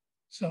 colors.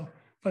 So,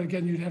 but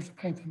again, you'd have to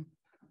paint them.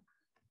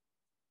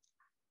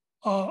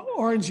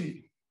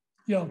 Orangey,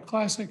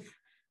 classic,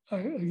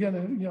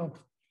 again,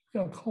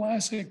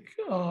 classic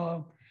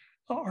Art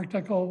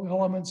Deco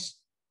elements,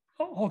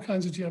 all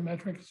kinds of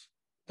geometrics.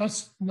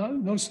 That's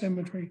no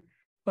symmetry,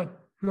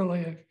 but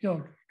really,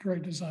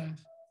 great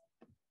designs.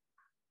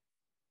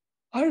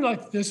 I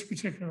like this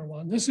particular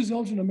one. This is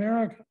Elgin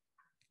America.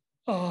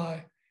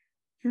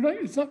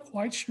 It's not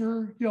quite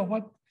sure,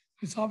 what,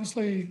 it's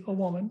obviously a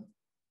woman,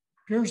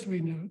 appears to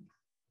be nude,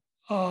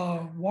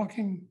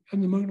 walking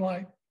in the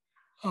moonlight.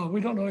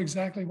 We don't know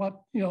exactly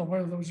what,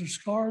 whether those are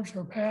scarves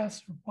or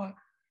paths or what,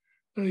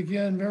 but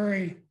again,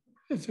 I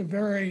just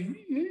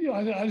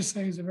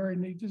think it's a very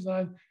neat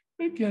design.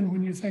 Again,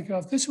 when you think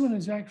of, this one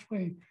is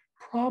actually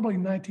probably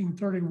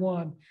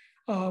 1931.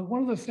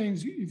 One of the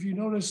things, if you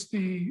notice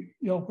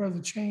where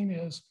the chain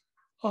is,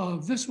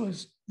 this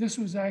was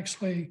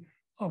actually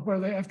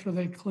where after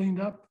they cleaned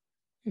up,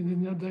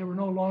 and then they were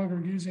no longer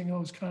using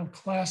those kind of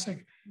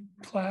classic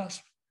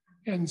clasps.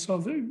 And so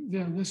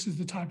this is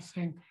the type of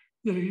thing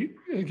that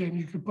again,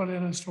 you could put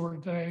in a store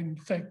today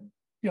and think,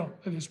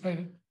 they just made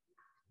it.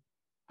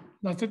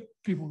 Not that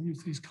people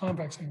use these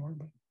compacts anymore,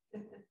 but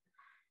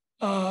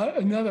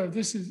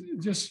this is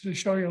just to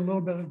show you a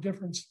little bit of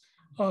difference.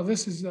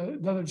 This is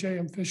another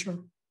J.M. Fisher.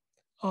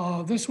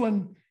 This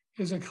one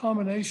is a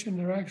combination.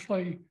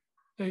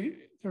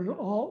 There's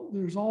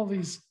all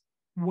these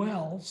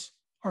wells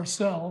or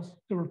cells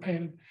that were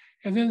painted,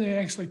 and then they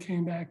actually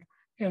came back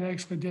and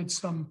actually did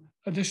some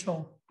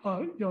additional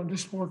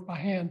work by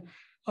hand.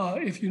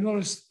 If you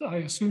notice, I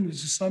assume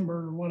it's a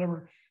sunburn or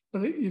whatever,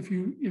 but if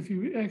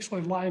you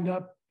actually lined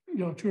up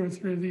 2 or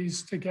 3 of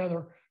these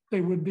together,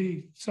 they would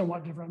be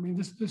somewhat different. I mean,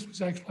 this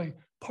was actually,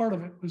 part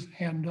of it was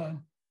hand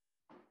done.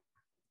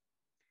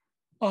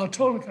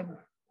 Totem.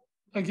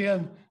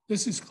 Again,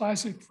 this is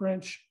classic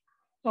French.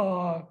 It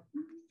was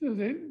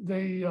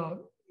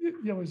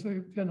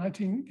the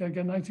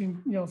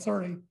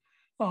 1930,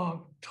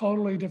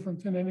 totally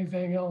different than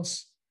anything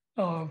else.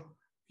 I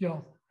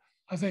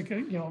think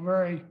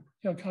very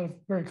kind of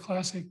very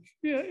classic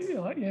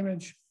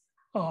image,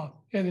 and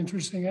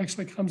interesting.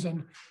 Actually comes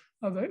in.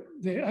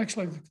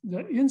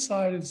 The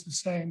inside is the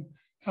same.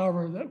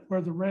 However,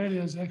 where the red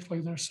is,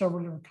 actually there's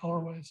several different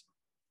colorways.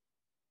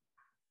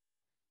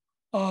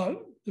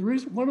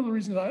 One of the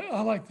reasons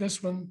I like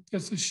this one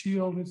is the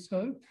shield. It's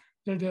the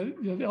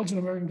Elgin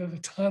American did a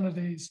ton of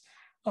these.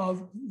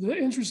 The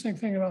interesting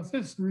thing about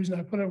this, the reason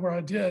I put it where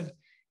I did,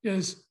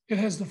 is it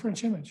has the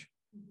French image,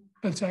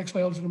 but it's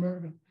actually Elgin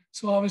American.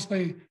 So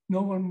obviously,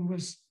 no one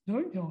was, they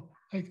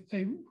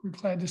were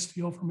glad to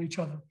steal from each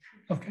other.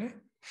 Okay.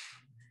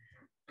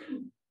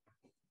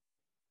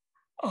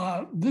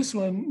 This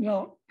one,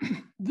 now,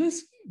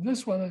 this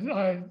one,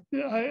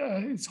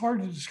 it's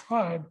hard to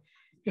describe.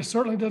 It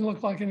certainly doesn't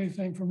look like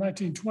anything from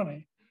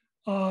 1920.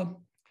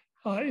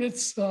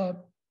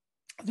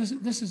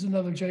 This is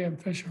another J.M.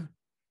 Fisher,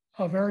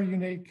 very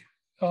unique,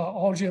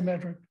 all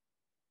geometric.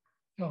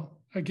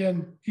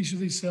 Again, each of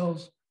these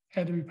cells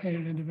had to be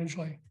painted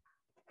individually.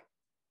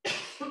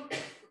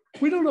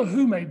 We don't know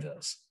who made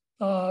this,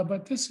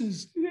 but this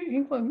is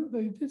England.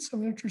 They did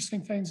some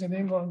interesting things in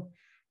England.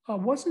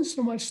 Wasn't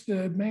so much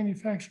the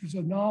manufacturers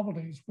of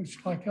novelties, which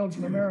like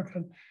Elgin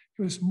American,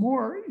 it was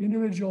more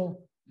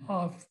individual,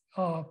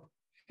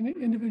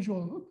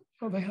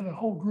 they had a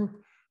whole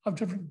group of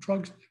different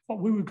drugs, what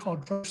we would call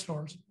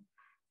drugstores.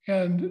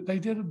 And they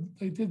did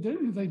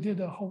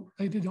a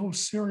whole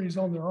series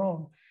on their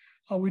own.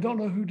 We don't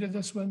know who did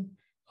this one.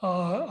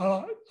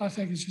 I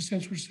think it's just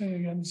interesting.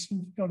 Again, it's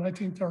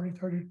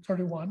 1930,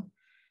 31,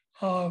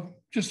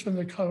 just from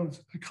the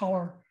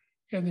color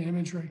and the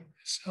imagery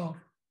itself.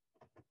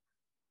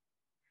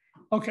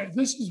 Okay,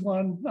 this is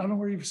one, I don't know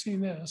where you've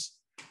seen this.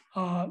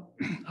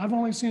 I've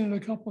only seen it a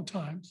couple of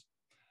times.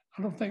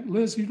 I don't think,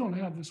 Liz, you don't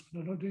have this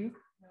one, do you?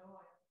 No.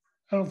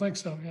 I don't think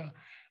so, yeah.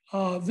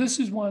 This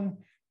is one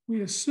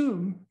we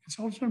assume, it's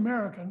also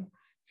American,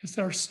 it's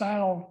their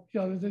style,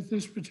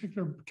 this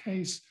particular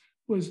case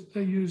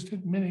they used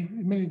it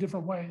many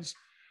different ways.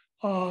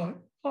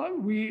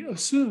 We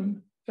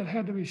assume that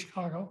had to be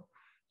Chicago,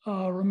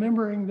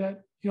 remembering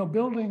that,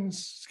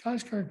 buildings,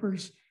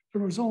 skyscrapers,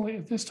 there was only,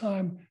 at this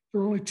time,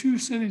 there were only 2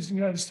 cities in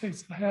the United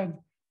States that had,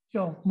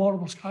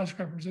 multiple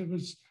skyscrapers. It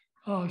was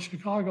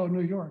Chicago,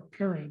 New York,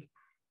 period.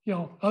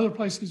 Other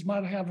places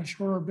might have a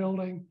shorter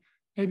building,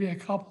 maybe a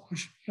couple,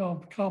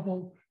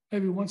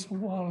 maybe once in a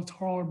while a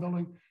taller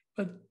building,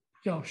 but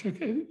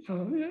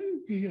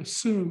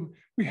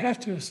we have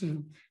to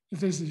assume that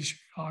this is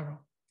Chicago.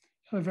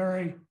 A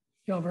very,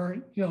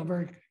 very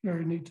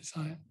neat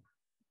design.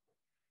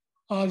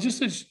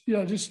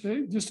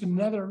 Just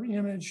another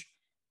image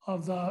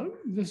of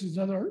this is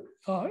another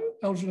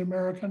Elgin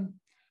American,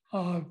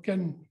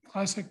 again,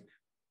 classic,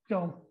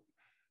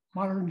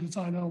 modern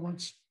design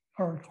elements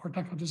or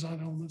Deco design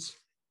elements,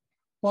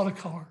 a lot of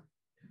color.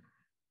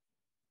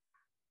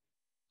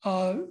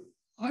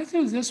 I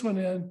threw this one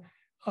in.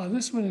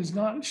 This one is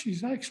not,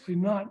 she's actually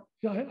not,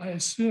 I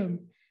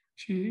assume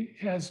she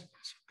has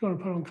going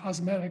to put on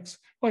cosmetics.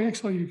 Well,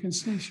 actually you can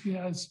see she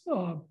has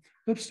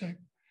lipstick.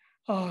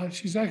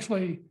 She's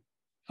actually,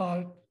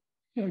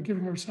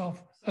 giving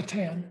herself a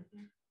tan.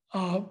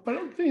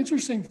 But the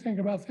interesting thing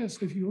about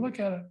this, if you look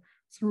at it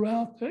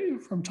throughout,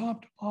 from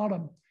top to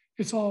bottom,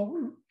 it's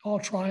all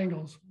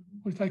triangles,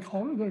 which they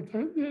call it,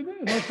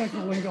 in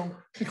technical lingo,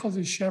 they call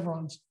these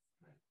chevrons.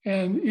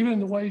 And even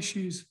the way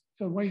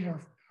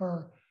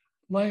her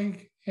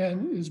leg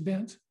and is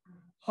bent,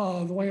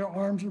 the way her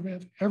arms are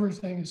bent,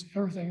 everything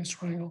is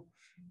triangle.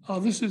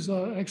 This is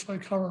actually a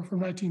cover from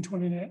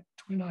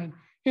 1929.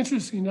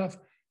 Interesting enough,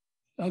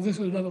 this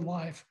is another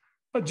life,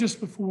 but just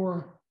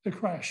before the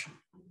crash.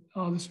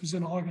 This was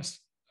in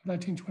August of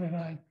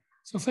 1929.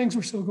 So things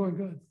were still going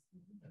good.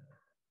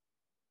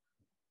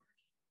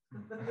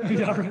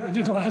 Yeah, it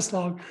didn't last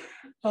long.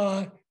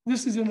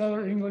 This is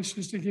another English,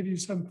 just to give you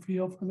some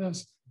feel for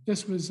this.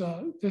 This is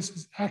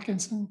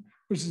Atkinson,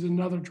 which is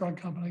another drug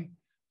company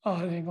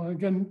in England.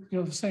 Again,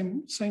 the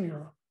same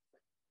era.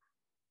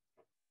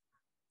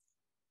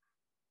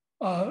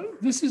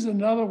 This is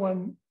another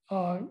one,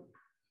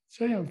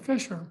 J.M.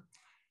 Fisher.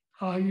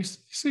 You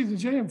see the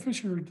J.M.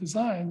 Fisher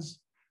designs,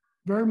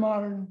 very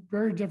modern,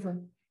 very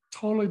different,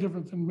 totally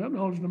different than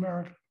Melton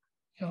America,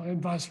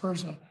 and vice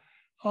versa.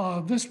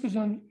 This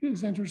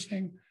is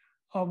interesting.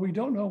 We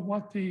don't know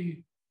what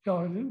the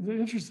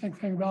interesting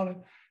thing about it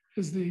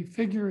is the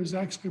figure is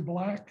actually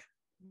black.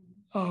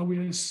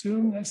 We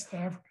assume that's the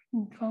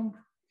African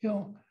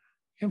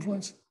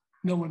influence.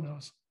 No one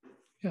knows.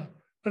 Yeah,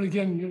 but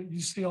again, you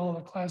see all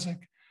the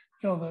classic,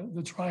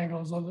 the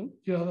triangles, other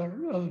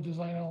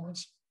design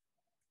elements.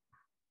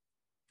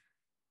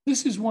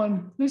 This is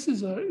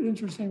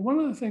interesting. One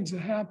of the things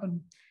that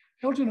happened,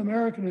 Elgin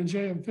American and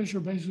J.M. Fisher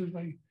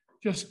basically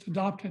just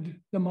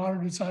adopted the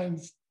modern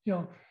designs,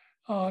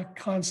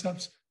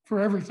 concepts for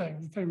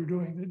everything that they were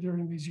doing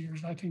during these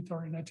years,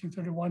 1930,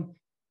 1931.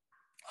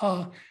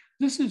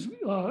 This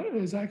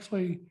is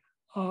actually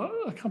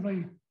a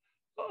company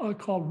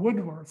called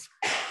Woodworth,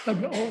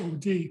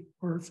 W-O-O-D,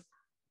 Worth.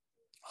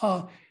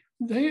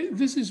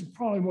 This is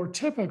probably more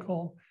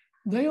typical.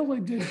 They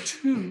only did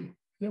 2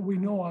 that we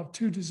know of,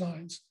 2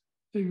 designs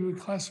that you would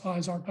classify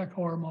as Art Deco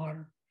or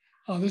modern.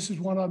 This is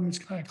one of them. It's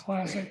kind of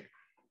classic.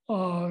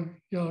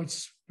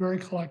 It's very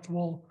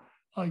collectible.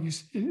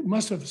 It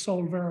must have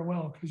sold very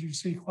well because you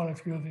see quite a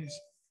few of these.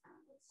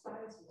 What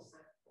size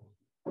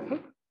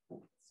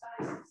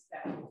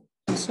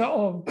is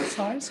that?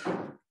 Size?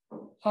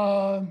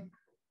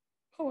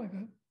 Like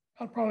that.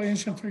 Probably 1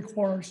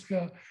 3/4.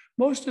 Yeah.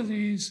 Most of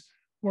these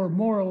were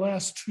more or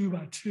less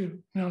 2x2.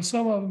 Now,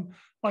 some of them,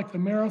 like the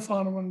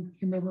marathon one,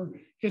 you remember,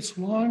 it's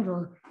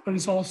longer, but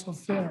it's also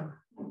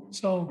thinner.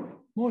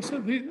 So most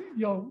of the,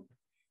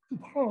 the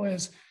problem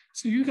is,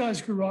 so you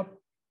guys grew up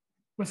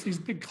with these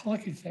big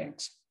clunky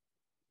things,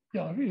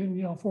 in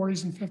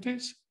 40s and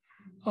 50s.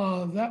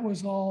 That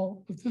was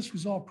all, but this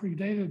was all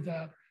predated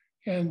that.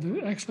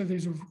 And actually,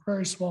 these are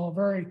very small,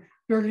 very,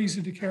 very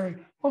easy to carry.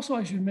 Also,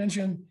 I should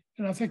mention,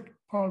 and I think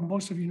probably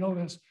most of you know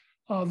this,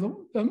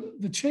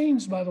 the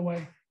chains, by the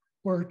way,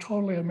 were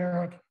totally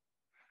American.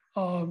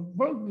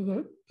 But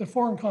the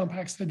foreign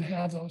compacts didn't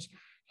have those.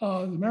 The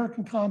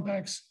American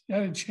compacts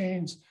added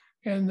chains,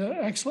 and the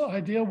actual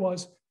idea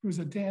was it was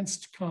a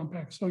danced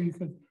compact, so you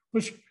could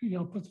push,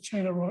 put the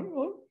chain around,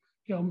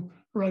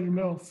 around your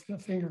middle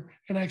finger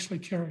and actually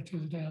carry it to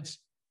the dance.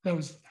 That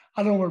was,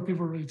 I don't know where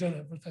people really did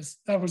it, but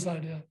that was the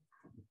idea.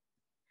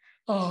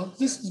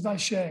 This is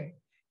Vacher.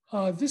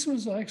 This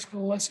was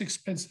actually less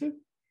expensive,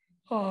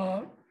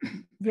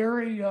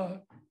 very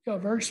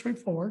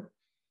straightforward.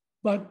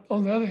 But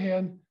on the other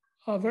hand,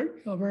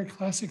 very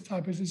classic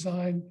type of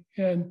design,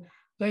 and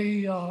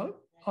they had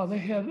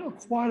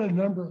quite a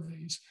number of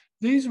these.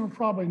 These were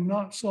probably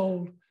not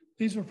sold.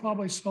 These were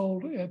probably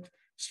sold at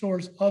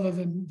stores other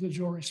than the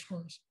jewelry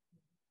stores.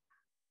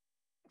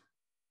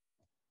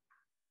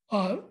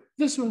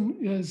 This one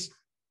is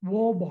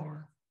Wool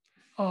Bar,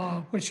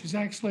 which is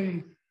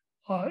actually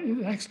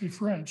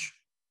French.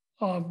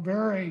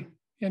 Very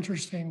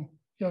interesting,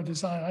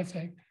 design. I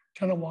think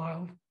kind of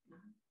wild.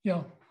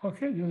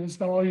 Okay, that's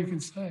about all you can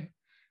say.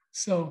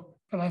 So,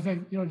 but I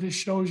think it just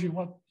shows you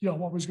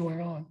what was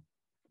going on.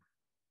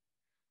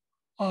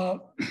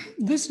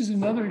 This is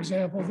another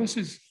example. This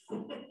is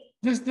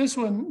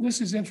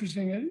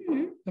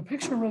interesting. The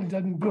picture really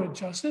doesn't do it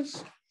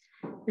justice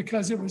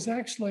because it was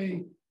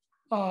actually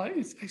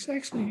it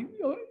actually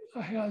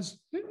has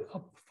a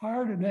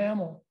fired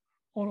enamel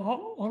on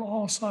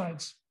all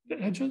sides,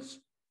 the edges,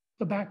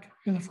 the back,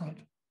 and the front.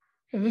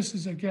 And this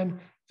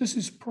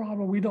is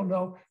probably, we don't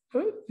know.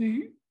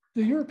 The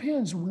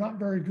Europeans were not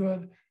very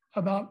good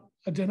about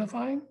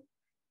identifying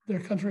their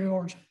country of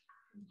origin.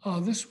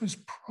 This was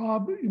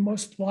probably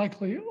most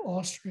likely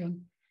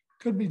Austrian,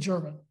 could be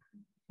German,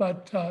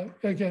 but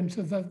again,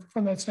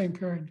 from that same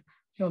period,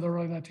 the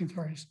early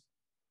 1930s.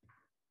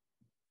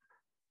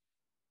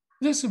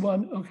 This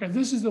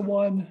is the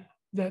one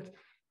that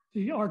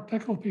the Art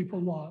Deco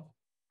people love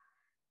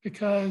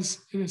because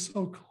it is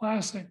so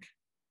classic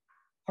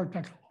Art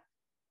Deco.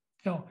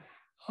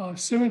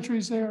 Symmetry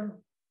is there,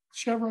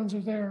 chevrons are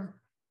there,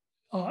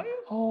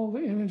 all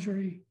the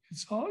imagery.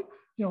 It's all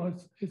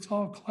it's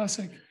all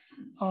classic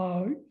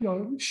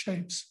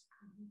shapes.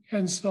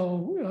 And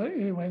so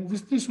anyway,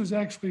 this was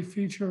actually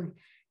featured.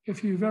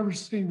 If you've ever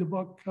seen the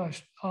book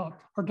Art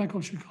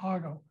Deco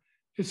Chicago,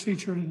 it's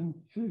featured in,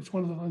 it's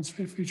one of the ones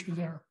featured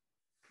there.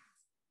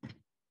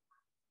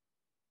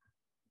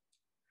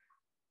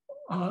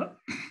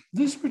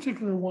 This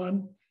particular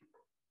one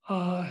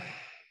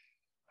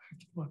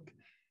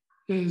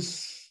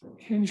is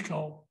Hinge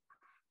Co.,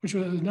 which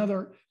was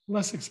another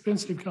less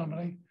expensive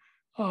company.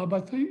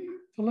 But the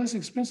less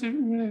expensive,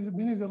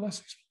 many of the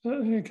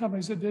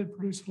companies that did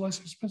produce the less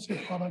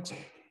expensive products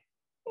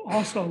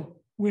also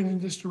went in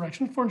this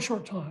direction for a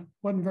short time,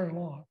 wasn't very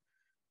long.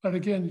 But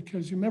again,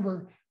 because you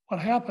remember what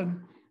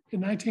happened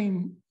in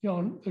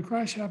the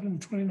crash happened in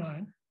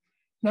 29,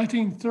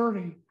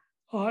 1930,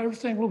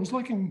 everything was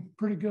looking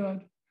pretty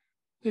good.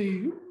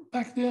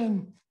 Back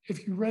then,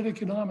 if you read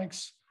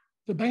economics,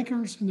 the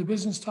bankers and the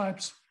business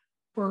types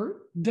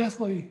were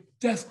deathly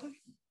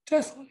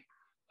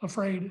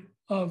afraid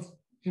of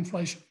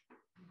inflation.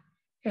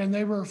 And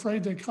they were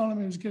afraid the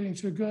economy was getting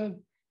too good.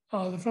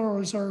 The Federal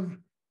Reserve,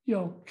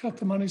 cut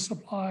the money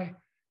supply,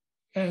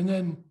 and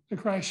then the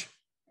crash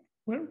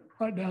went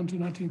right down to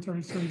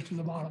 1933 to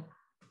the bottom.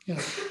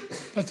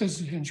 But this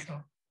is Hinge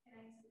Co.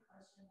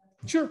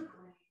 Sure. It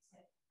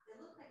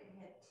looked like it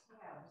had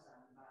tabs on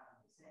the bottom.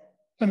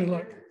 Let me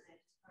look.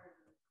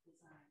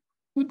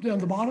 Down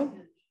the bottom?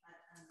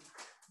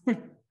 Wait,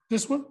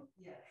 this one?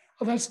 Yeah.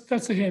 Oh, that's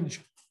the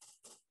hinge.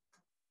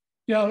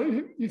 Yeah,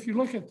 if you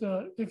look at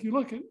the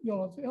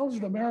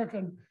Elgin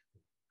American,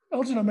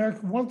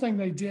 one thing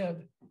they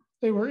did,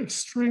 they were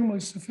extremely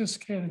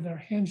sophisticated in their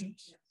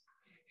hinges,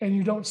 and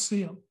you don't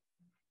see them.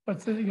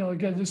 But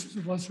again, this is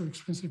a lesser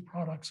expensive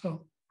product.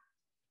 So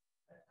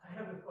I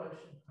have a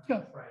question on yeah.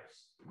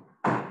 price.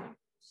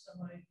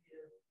 Some idea.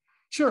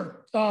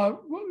 Sure.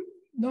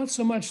 Not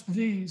so much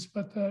these,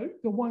 but the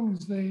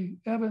ones, the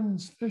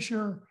Evans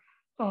Fisher,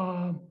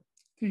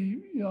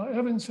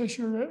 Evans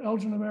Fisher,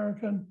 Elgin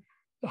American,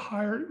 the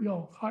higher,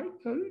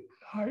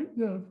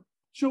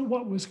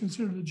 what was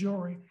considered the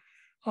jewelry.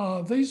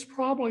 These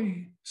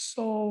probably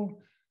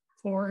sold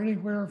for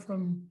anywhere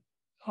from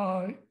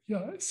 $7,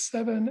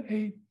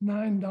 $8,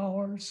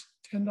 $9,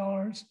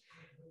 $10.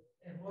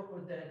 And what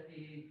would that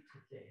be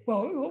today?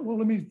 Well,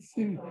 let me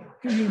see.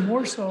 Even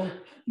more so,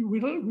 we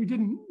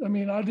didn't. I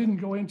mean, I didn't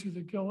go into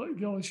the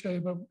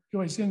Guilloche, but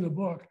it's in the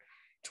book.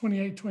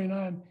 28,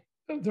 29.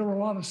 There were a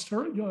lot of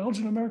sterling.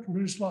 Elgin American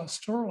produced a lot of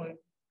sterling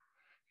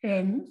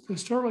And the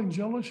sterling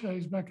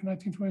Jolichets back in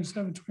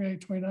 1927,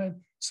 28,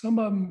 29, some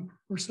of them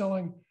were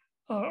selling,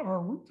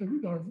 or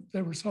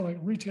they were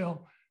selling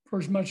retail for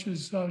as much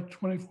as $24,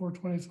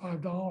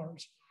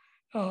 $25.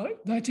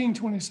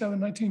 1927,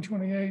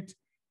 1928,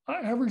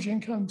 average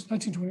incomes,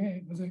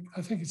 1928,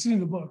 I think it's in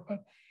the book,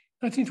 but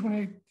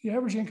 1928, the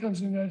average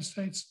incomes in the United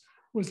States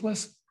was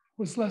less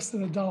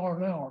than $1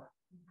 an hour.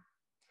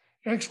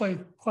 Actually,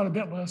 quite a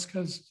bit less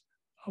because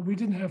we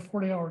didn't have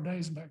 40-hour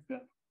days back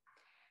then.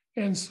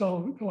 And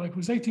so like it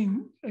was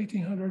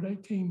 1800,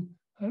 between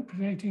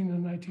 18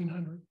 and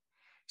 1900.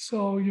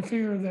 So you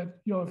figure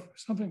that, if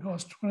something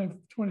costs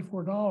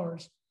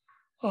 $24,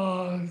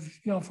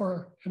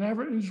 for an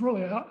average, it was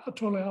really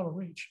totally out of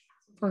reach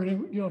for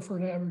for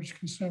an average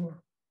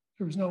consumer.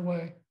 There was no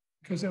way,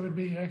 because that would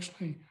be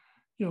actually,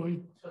 So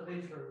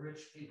these were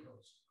rich people.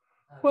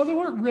 Well, they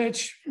weren't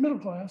rich, middle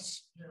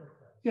class. Middle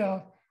class.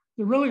 Yeah,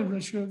 the really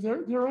rich,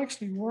 there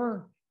actually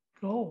were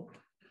gold.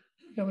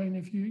 I mean,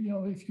 if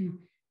you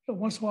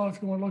once in a while,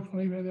 if you want to look on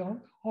eBay,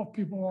 all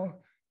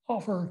people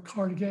offer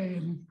Cartier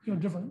and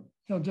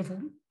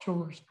different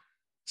tours.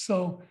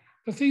 So,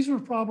 but these were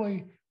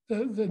probably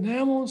the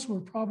enamels were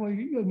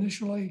probably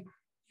initially,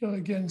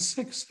 again,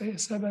 $6,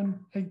 $7,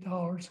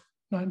 $8,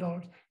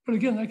 $9. But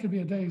again, that could be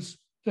a day's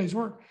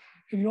work.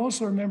 And you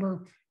also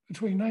remember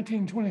between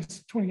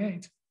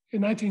 1928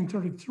 and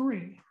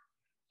 1933,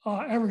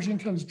 average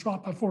incomes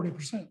dropped by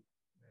 40%.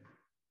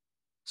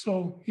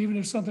 So even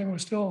if something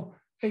was still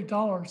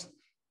 $8,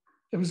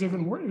 it was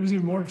even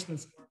more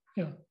expensive.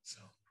 Yeah.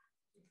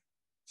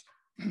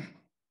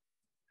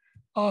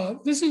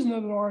 So this is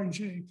another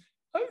RNG.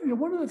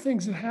 One of the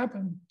things that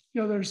happened,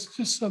 there's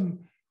just some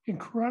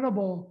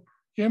incredible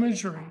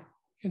imagery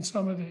in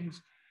some of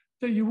these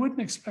that you wouldn't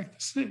expect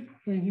to see.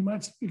 I mean, you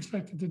might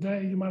expect it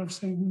today. You might have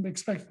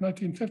expected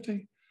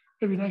 1950,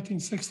 maybe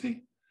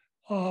 1960.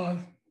 I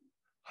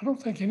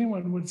don't think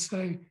anyone would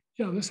say,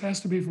 this has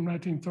to be from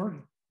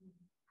 1930,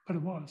 but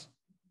it was.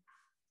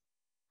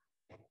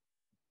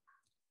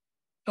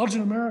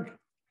 Elgin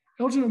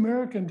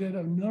American did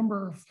a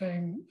number of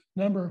had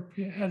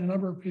a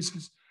number of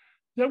pieces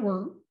that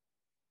were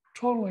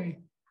totally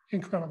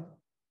incredible,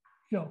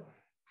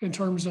 in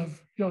terms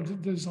of,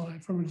 design,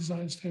 from a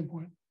design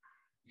standpoint.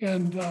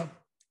 And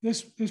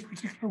this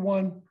particular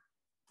one,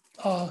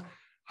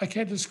 I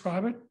can't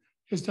describe it.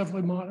 It's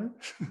definitely modern.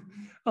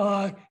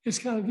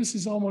 This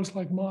is almost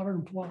like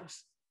modern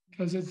plus,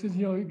 because it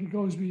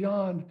goes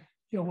beyond,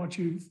 what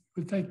you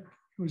would think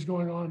was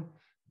going on.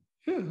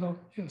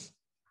 Yes.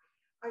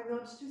 I've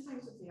noticed two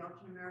things with the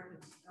Elgin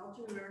Americans.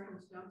 Elgin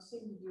Americans don't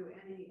seem to do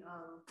any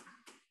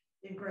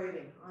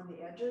engraving on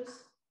the edges,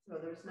 so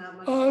there's not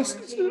much.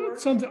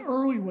 Some of the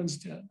early ones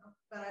did.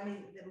 But I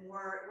mean, the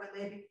more when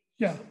they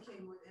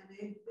came with, and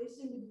they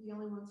seem to be the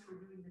only ones who are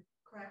doing the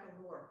crackle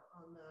work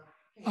on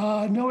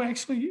the. No,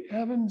 actually,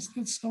 Evans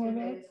did some of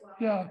that. Well.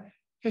 Yeah,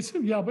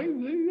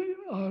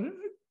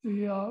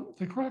 but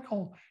the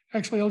crackle,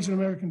 actually, Elgin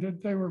American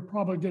did. They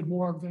probably did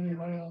more than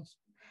anybody else.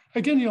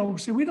 Again,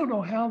 see, we don't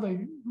know how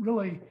they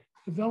really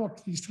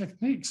developed these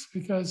techniques,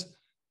 because,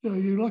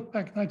 you look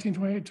back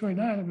 1928,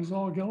 29, it was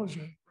all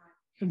gouache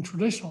and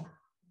traditional.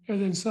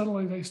 And then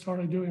suddenly they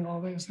started doing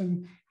all this,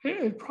 and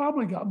it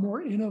probably got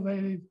more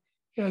innovative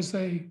as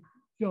they,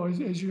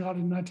 as you got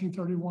in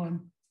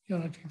 1931,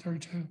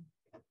 1932.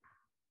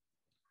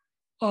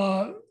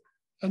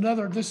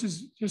 This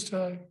is just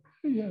I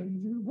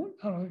don't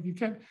know, you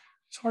can't,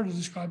 it's hard to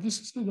describe. This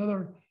is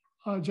another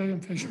J.M.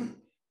 Fisher.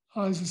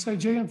 As I say,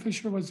 J.M.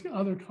 Fisher was the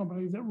other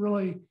company that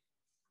really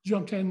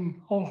jumped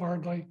in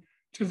wholeheartedly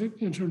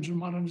in terms of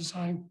modern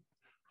design.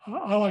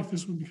 I like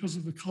this one because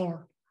of the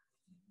color,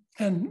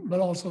 but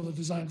also the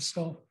design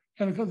itself.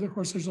 And of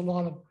course, there's a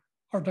lot of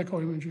Art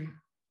Deco imagery.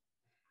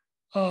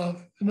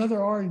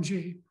 Another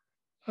R&G,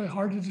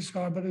 hard to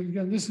describe, but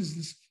again, this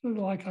is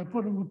like I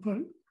put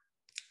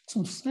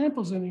some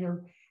samples in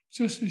here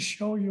just to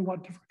show you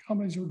what different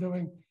companies were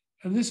doing.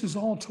 And this is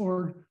all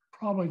toward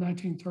probably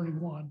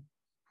 1931,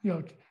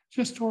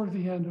 just toward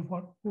the end of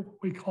what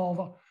we call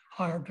the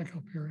high Art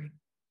Deco period.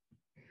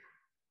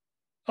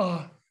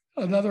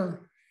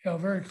 Another,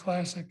 very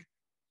classic,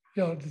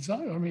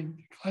 design. I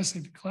mean,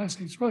 classic.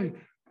 It's really,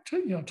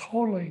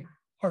 totally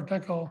Art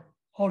Deco,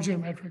 all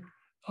geometric.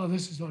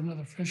 This is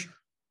another Fisher.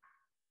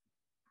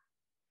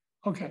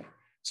 Okay,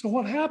 so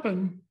what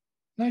happened?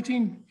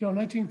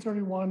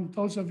 1931.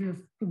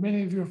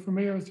 Many of you are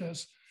familiar with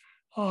this.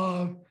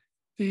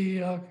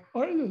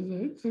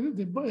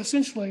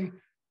 Essentially,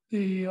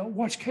 the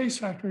watch case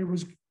factory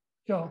was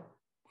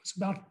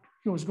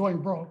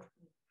going broke.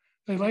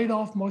 They laid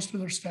off most of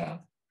their staff.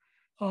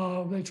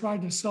 They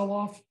tried to sell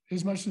off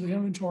as much of the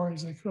inventory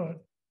as they could.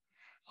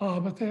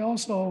 But they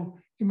also,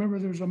 remember,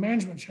 there was a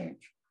management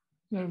change.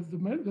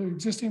 The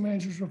existing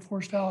managers were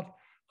forced out.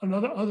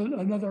 Another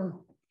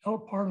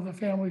part of the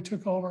family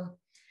took over.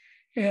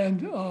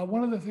 And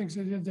one of the things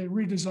they did, they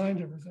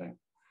redesigned everything.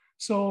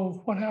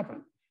 So what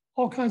happened?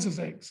 All kinds of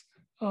things.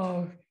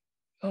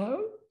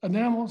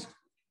 Enamels,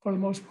 for the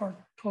most part,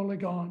 totally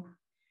gone.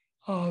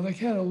 They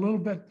had a little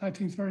bit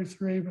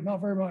 1933, but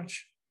not very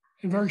much,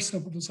 and very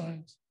simple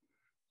designs.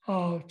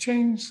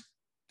 Chains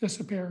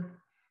disappeared.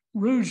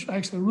 Rouge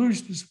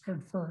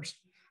disappeared first.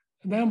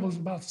 Enamel was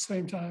about the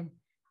same time.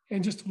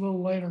 And just a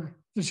little later,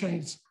 the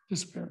chains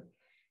disappeared.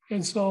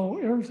 And so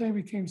everything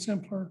became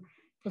simpler.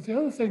 But the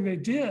other thing they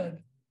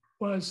did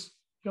was,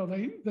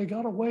 they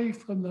got away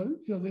from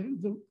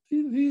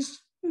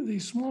these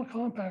small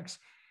compacts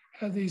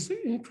had these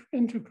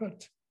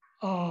intricate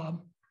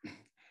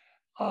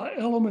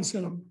elements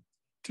in them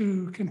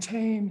to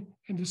contain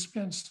and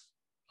dispense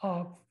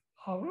a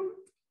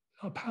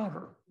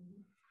powder.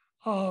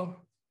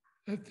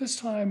 At this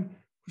time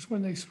was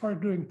when they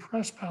started doing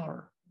press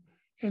powder.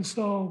 And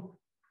so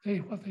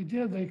what they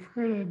did, they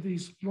created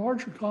these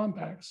larger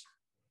compacts.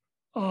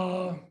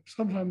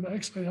 Sometimes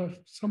actually,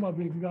 some of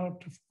them even got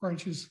up to 4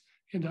 inches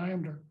in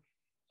diameter,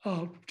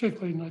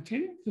 particularly in the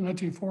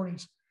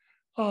 1940s.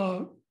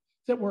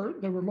 They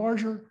were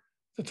larger.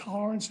 The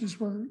tolerances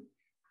were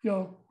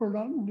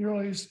not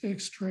nearly as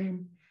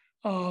extreme.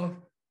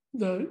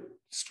 The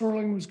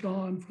sterling was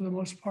gone for the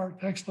most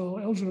part.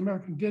 Actually, Elgin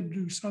American did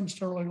do some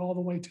sterling all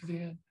the way to the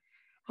end,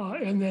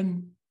 and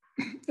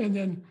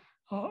then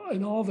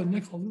all the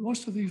nickel.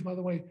 Most of these, by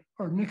the way,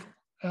 are nickel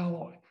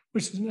alloy,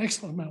 which is an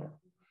excellent metal.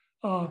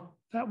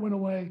 That went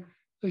away.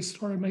 They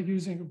started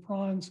using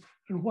bronze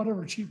and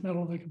whatever cheap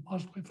metal they could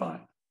possibly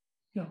find.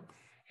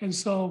 And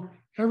so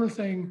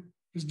everything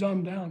was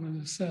dumbed down in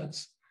a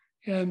sense.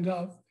 And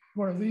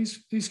where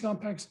these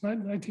compacts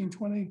in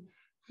 1920,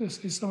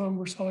 some of them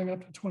were selling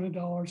up to $20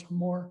 or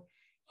more.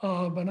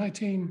 By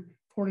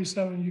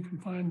 1947, you can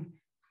find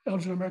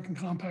Elgin American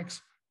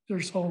compacts.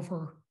 They're sold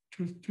for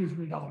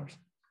 $2-3.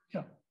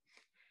 Yeah.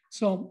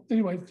 So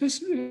anyway,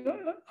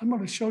 I'm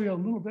going to show you a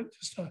little bit,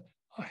 just a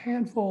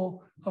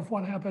handful of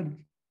what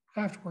happened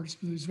afterwards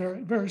with these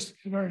various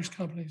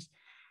companies.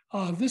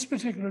 This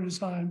particular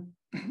design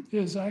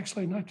is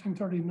actually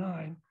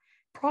 1939,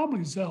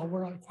 probably Zell,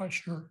 we're not quite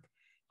sure.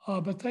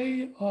 But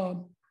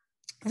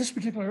this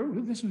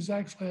was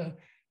actually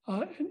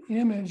an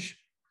image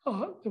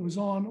that was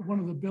on one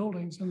of the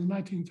buildings in the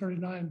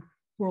 1939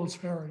 World's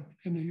Fair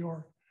in New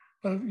York.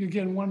 But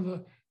again, one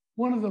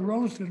of the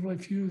relatively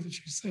few that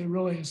you say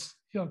really is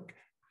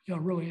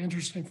really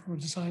interesting from a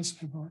design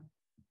standpoint.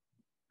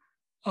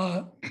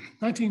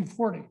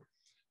 1940.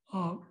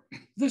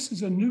 This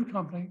is a new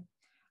company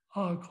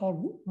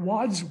called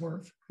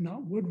Wadsworth,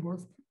 not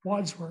Woodworth,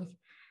 Wadsworth.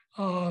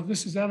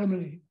 This is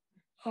aluminium.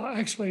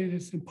 Actually,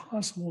 it's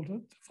impossible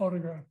to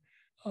photograph.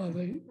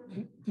 The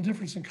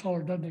difference in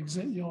color doesn't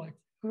exist, like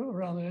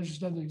around the edges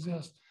doesn't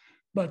exist.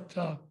 But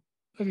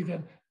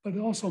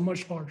also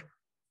much larger.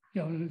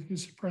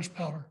 It's pressed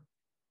powder.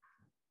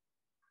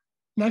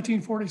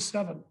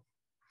 1947.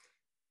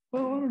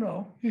 Well, I don't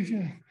know.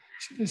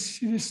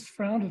 She just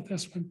frowned at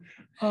this one.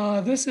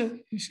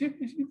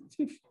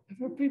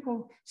 If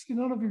people see,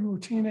 none of you were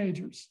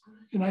teenagers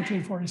in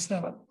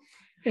 1947,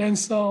 and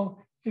so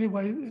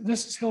anyway,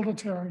 this is Hilda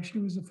Terry. She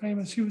was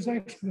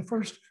actually the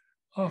first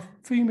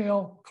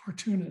female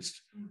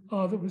cartoonist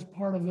that was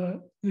part of the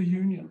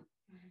union,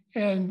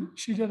 and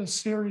she did a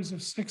series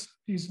of 6 of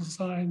these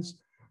designs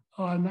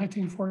in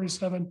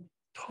 1947,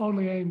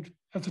 totally aimed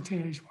at the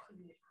teenage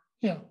market.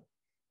 Yeah.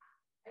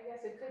 I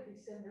guess it could be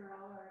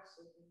Cinderella or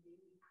something.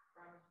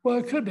 Well,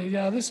 it could be.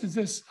 Yeah,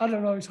 this. I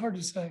don't know. It's hard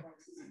to say.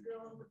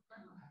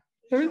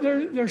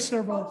 There's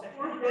several.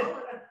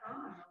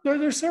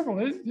 There's several.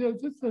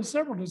 There's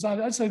several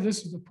designs. I'd say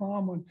this is the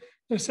prom one.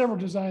 There's several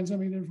designs. I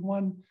mean, there's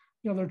one.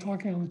 They're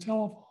talking on the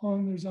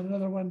telephone. There's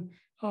another one.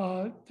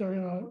 They're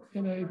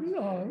in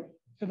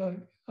a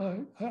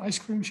ice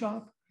cream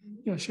shop.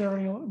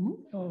 Sharing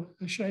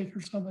a shake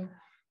or something.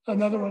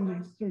 Another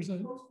one. There's a.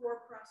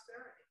 Post-war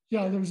prosperity.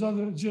 Yeah, there was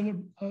other.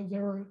 They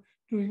were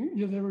doing.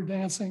 They were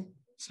dancing.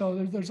 So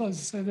there's, let's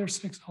say, there's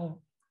 6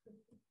 whole.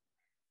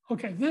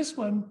 Okay, this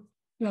one.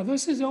 Now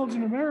this is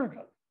Elgin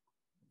America.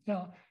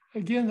 Now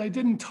again, they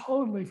didn't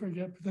totally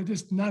forget, but they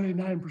just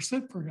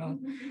 99% forgot.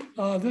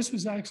 This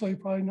was actually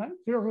probably not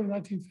the early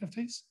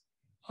 1950s.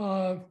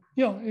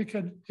 It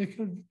could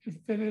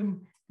fit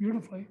in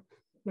beautifully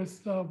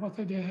with what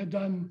they had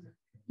done,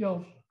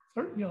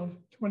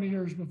 20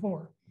 years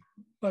before.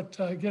 But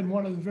again,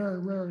 one of the very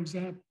rare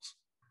examples.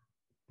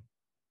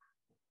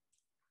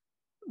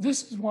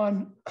 This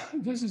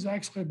is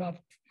actually about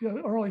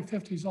early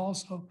 50s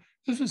also.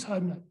 This is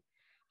Hudnut.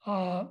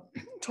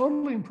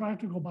 Totally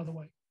impractical, by the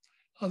way.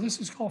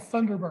 This is called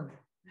Thunderbird.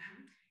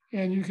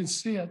 And you can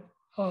see it.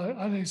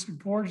 I think it's a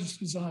gorgeous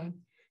design.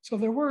 So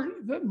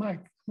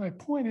my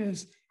point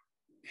is,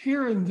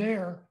 here and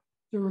there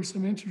were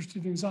some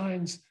interesting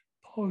designs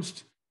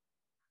post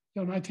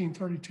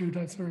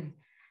 1932-3.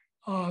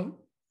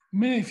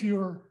 Many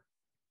fewer,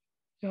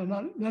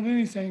 not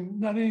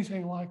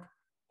anything like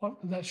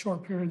that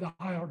short period, the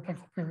high Art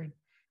Deco period,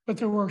 but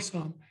there were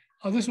some.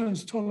 This one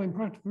is totally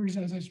impractical. The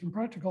reason I say it's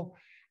impractical,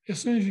 as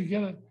soon as you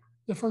get it,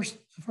 the first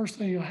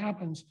thing that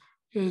happens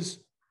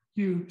is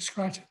you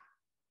scratch it,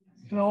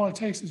 and all it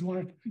takes is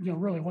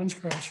one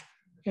scratch,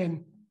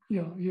 and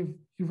you've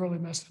really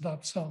messed it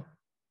up. So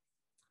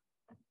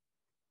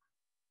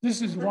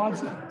This is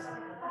Watson.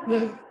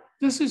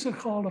 This is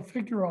called a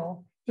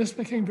figurine. This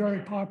became very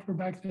popular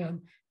back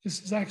then.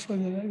 This is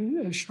actually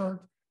a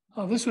shirt.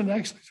 This one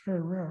actually is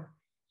very rare,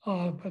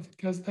 but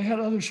because they had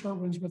other short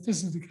ones, but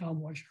this is the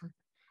cowboy shirt.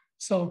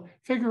 So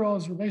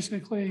figurines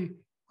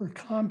were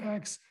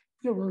compacts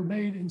that were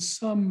made in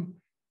some,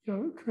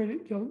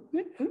 created,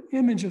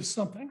 image of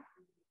something,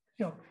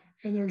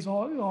 and there's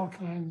all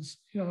kinds,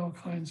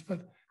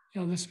 but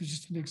this was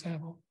just an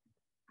example.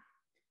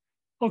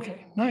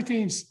 Okay,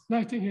 19,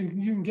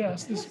 you can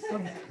guess, this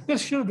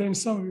should have been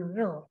some of your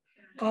era.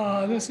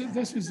 This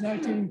was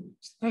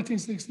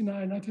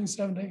 1969,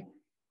 1970.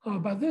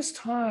 By this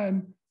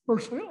time,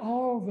 virtually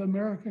all of the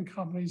American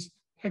companies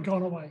had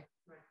gone away,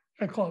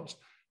 had closed.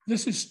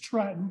 This is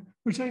Stratton,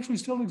 which actually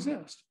still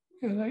exists.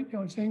 It's an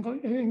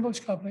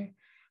English company.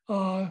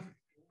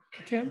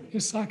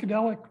 It's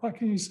psychedelic, what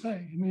can you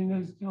say? I mean,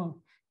 it's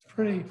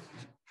pretty.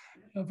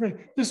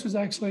 This was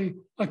actually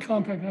a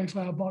compact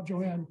actually I bought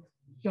Joanne,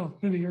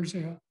 many years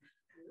ago.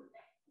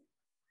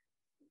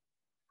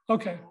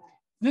 Okay,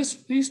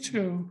 these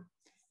two,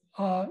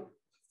 for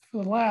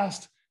the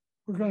last,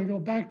 we're going to go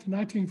back to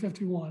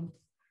 1951.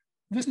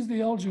 This is the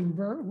Elgin,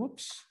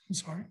 whoops, I'm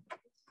sorry.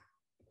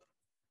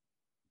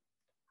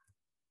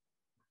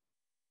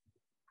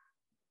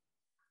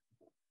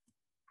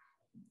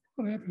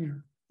 What happened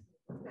here?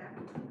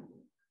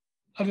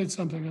 I did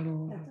something, I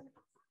don't know.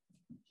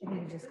 You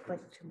need to just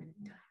click 2 minutes.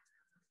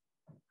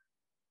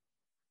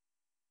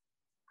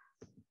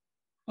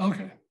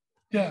 Okay,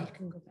 yeah. You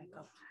can go back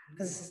up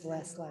because this is the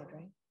last slide,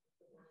 right?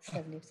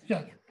 70%.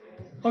 Yeah.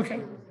 Okay.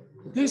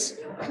 This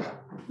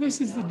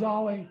is the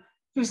dolly.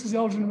 This is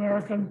Elgin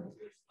American.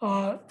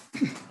 I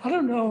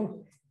don't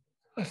know.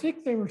 I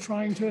think they were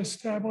trying to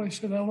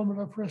establish an element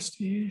of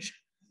prestige.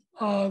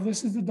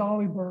 This is the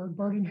dolly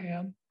bird in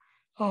hand.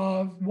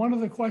 One of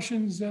the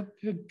questions that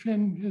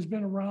has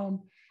been around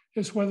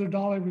is whether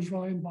Dolly was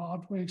really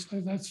involved.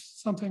 That's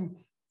something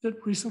that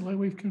recently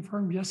we've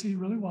confirmed. Yes, he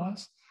really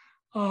was.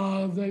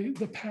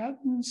 The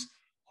patents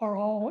are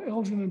all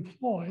Elgin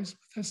employees,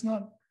 but that's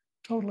not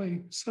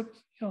totally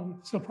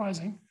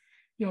surprising.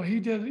 He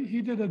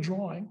did a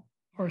drawing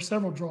or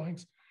several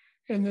drawings,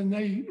 and then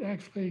they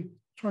actually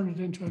turned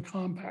it into a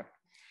compact.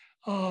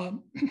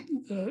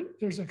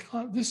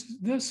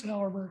 This,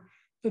 however,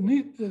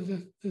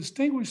 the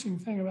distinguishing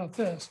thing about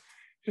this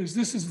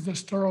is the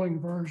sterling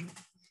version.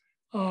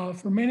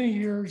 For many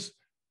years,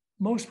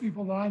 most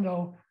people that I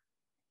know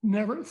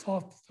never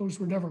thought those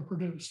were never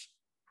produced.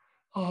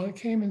 It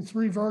came in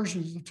 3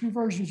 versions. The 2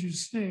 versions you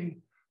see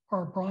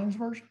are a bronze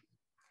version,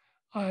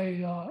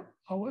 a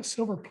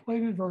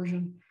silver-plated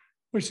version,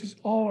 which is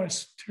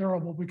always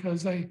terrible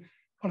because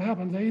what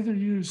happened? They either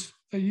used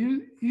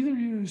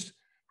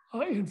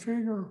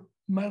inferior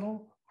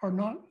metal or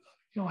not,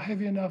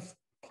 heavy enough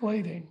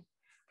plating,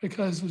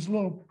 because there's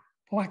little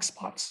black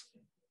spots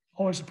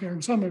always appear,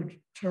 and some are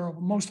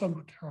terrible. Most of them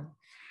are terrible.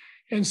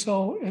 And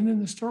then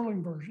the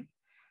sterling version.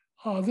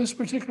 This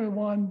particular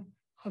one,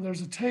 there's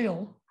a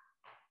tail.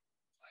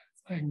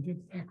 I can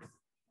get back.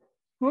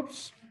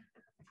 Whoops.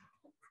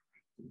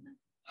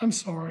 I'm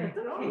sorry.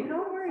 Okay,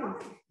 no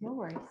worries. No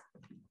worries.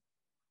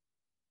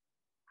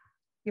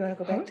 You want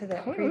to go back to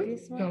that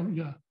previous one?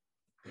 Yeah.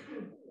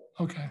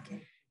 Okay.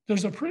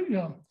 There's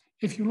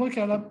if you look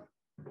at it,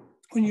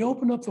 when you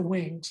open up the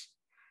wings,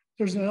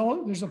 there's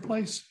a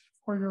place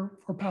for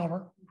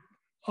powder,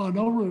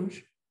 no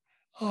rouge.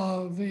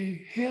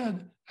 The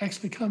head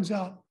actually comes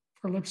out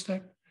for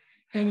lipstick,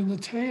 and in the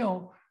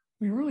tail,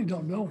 we really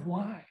don't know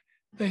why.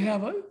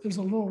 There's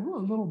a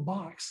little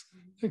box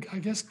that I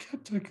guess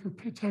kept for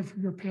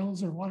your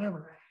pills or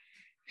whatever.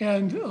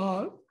 And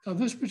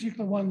this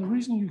particular one, the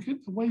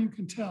way you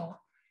can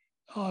tell,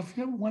 if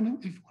one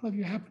of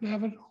you happen to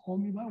have it at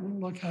home, you might want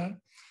to look at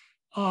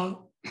it.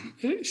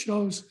 It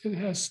shows it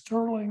has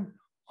sterling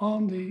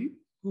on the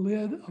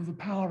lid of the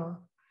powder.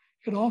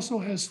 It also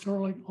has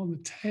sterling on the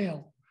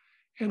tail,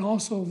 and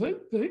also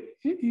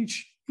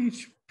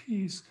each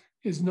piece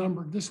is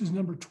numbered. This is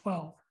number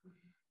 12.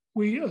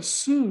 We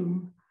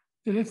assume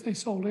that if they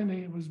sold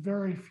any, it was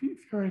very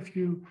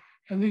few,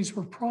 and these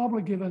were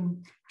probably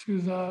given to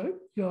the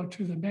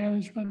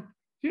management,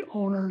 the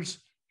owners,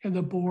 and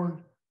the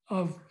board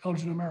of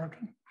Elgin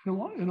American.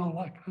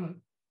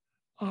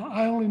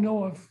 I only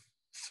know of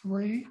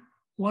 3.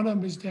 One of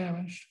them is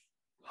damaged.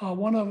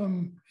 One of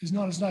them is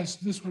not as nice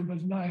as this one, but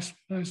a nice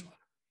one.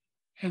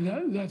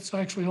 And that's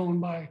actually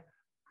owned by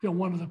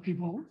one of the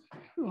people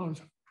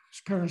whose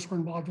parents were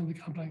involved in the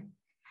company.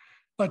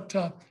 But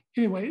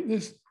anyway,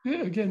 this,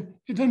 again,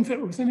 it doesn't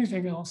fit with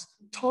anything else.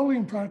 Totally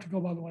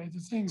impractical, by the way. The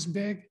thing's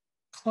big,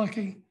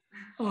 clunky.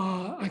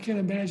 I can't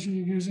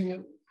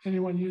imagine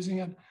anyone using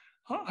it.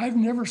 I've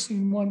never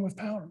seen one with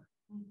powder.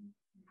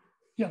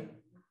 Yeah.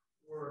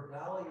 Were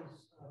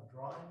Dolly's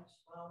drawings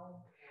found?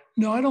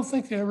 No, I don't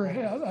think they ever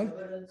have.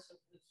 Evidence of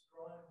its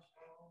drawings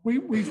found?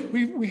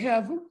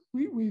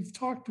 We've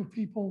talked to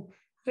people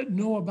that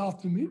know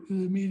about the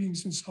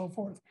meetings and so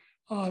forth.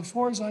 As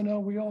far as I know,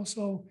 we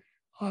also,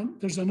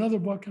 there's another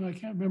book, and I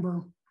can't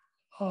remember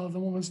the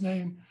woman's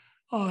name,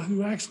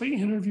 who actually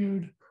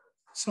interviewed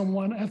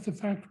someone at the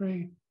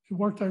factory who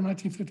worked there in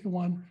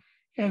 1951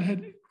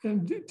 and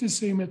did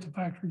see him at the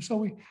factory.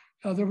 So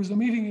there was a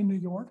meeting in New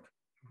York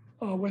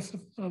with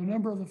a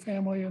number of the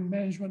family and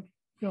management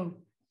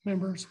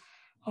members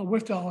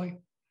with Dolly.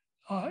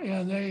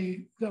 And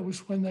that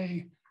was when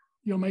they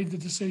made the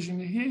decision.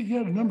 He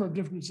had a number of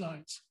different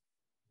designs.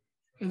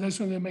 And that's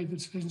when they made the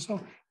decision. So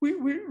we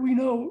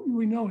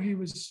know he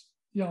was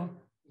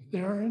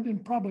there,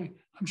 and probably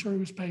I'm sure he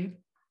was paid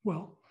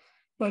well.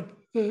 But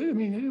the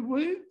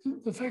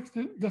fact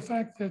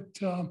that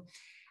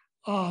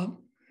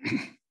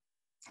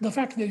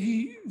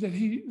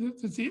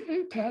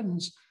the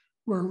patents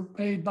were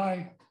made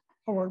by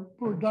or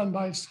were done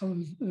by some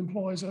of the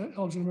employees at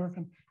Elgin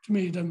American, to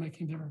me, it doesn't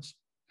make any difference.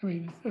 I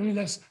mean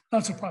that's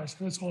not surprising.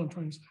 That's all I'm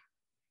trying to say.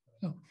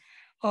 So,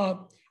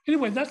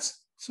 anyway, that's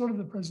sort of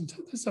the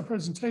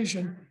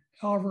presentation.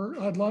 However,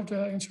 I'd love to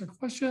answer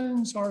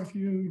questions, or if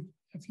you,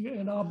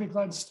 and I'll be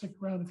glad to stick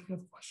around if you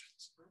have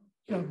questions.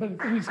 Yeah, but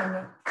if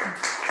anything.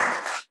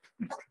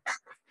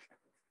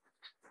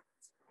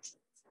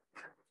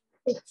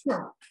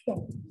 Sure.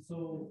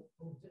 So,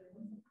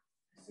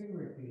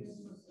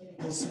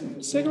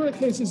 cigarette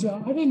cases, I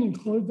didn't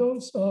include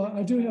those.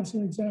 I do have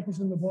some examples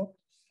in the book.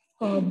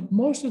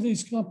 Most of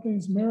these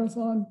companies,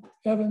 Marathon,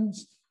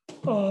 Evans,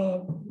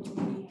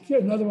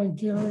 another one,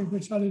 Gary,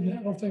 which I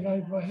don't think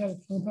I had a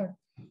compact.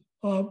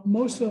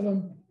 Most of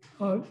them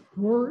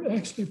were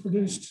actually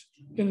produced,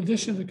 in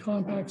addition to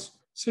compacts,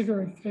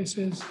 cigarette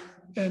cases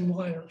and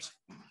lighters,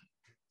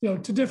 to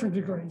different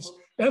degrees.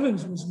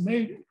 Evans was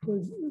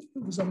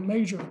a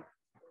major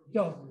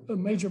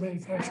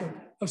manufacturer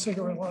of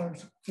cigarette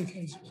lighters and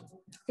cases.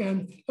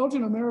 And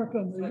Elgin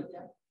American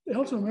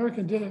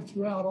did it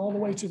throughout all the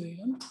way to the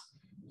end.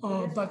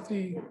 But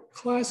the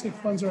classic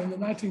ones are in the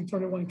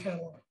 1931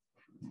 catalog.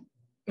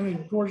 I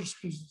mean, gorgeous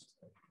pieces.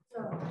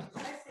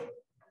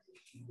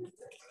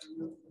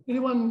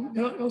 Anyone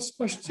else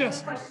questions?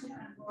 Yes.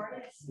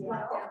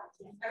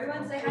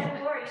 Everyone say hi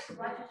to Lori. She's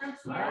watching from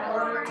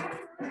Seattle.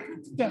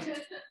 Yeah.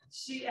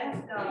 She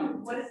asked,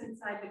 what is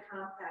inside the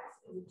compacts?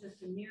 Is it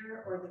just a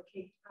mirror or the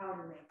cake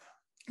powder makeup?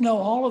 No,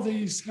 all of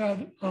these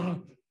had,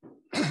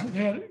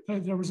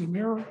 there was a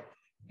mirror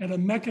and a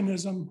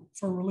mechanism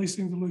for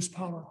releasing the loose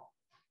powder.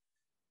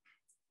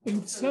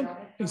 And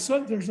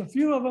so there's a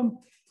few of them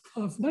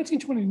of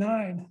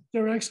 1929.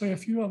 There were actually a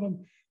few of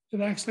them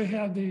that actually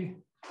had the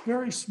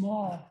very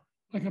small,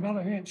 like about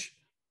an inch,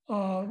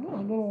 a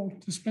little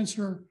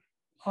dispenser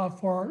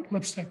for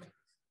lipstick.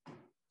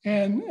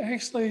 And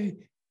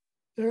actually,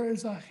 there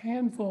is a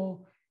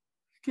handful,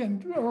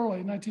 again,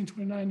 early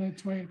 1929,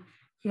 1928,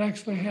 that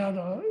actually had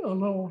a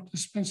little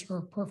dispenser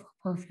of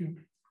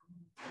perfume.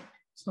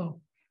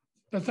 So,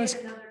 but that's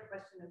another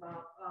question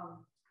about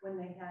when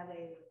they had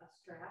a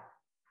strap.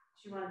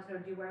 She wanted to know,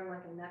 do you wear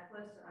like a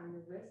necklace on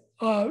your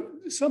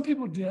wrist? Some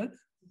people did.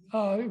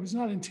 It was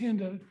not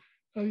intended.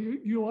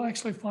 You'll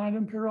actually find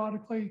them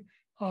periodically.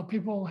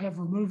 People have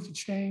removed the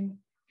chain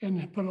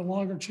and put a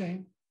longer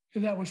chain,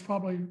 and that was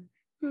probably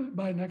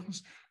by a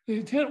necklace. The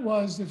intent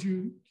was that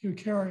you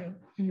carry it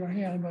in your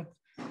hand, but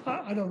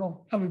I don't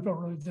know how many people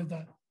really did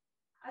that.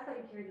 I thought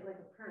you carried it like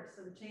a purse,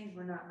 so the chains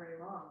were not very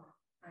long,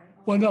 right?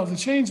 Well, no, the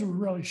chains were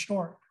really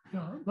short.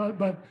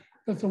 But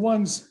the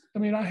ones, I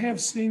mean, I have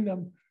seen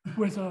them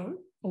with a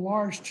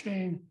large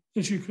chain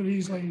that you could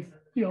easily,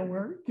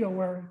 wear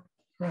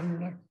around your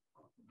neck.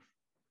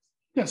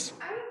 Yes.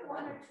 I have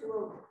one or two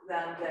of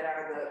them that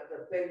are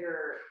the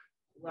bigger,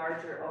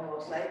 larger,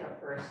 almost like a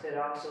purse that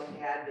also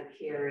had to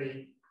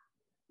carry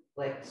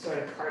like sort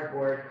of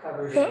cardboard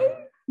covered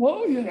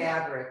in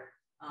fabric.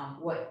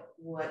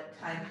 What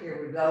time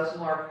period were those?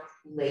 More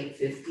late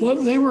 50s? Well,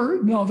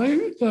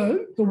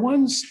 the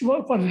ones,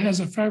 what it has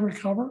a fabric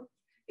cover?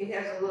 It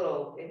has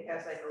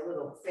like a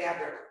little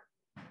fabric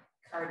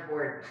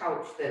cardboard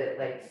pouch that it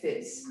like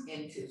fits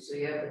into. So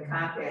you have the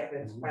compact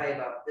that's probably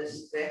about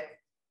this thick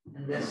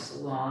and this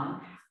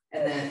long,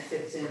 and then it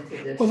fits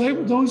into this.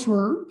 Well, those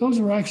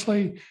were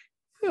actually,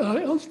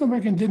 Elgin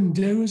American didn't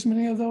do as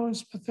many of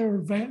those, but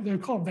they're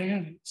called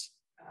vanities.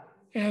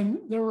 And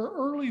there were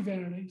early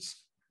vanities,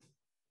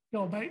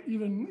 back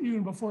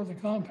even before the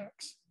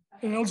compacts.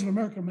 And Elgin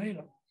American made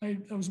them.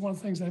 That was one of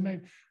the things they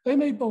made. They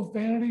made both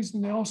vanities,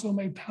 and they also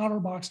made powder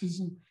boxes.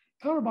 And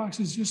powder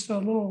boxes, just a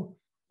little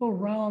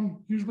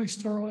round, usually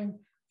sterling.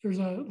 There's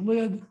a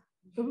lid,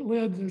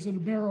 there's a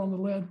mirror on the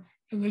lid,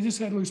 and they just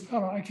had loose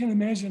powder. I can't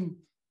imagine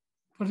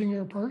putting in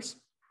your purse.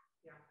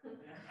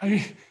 I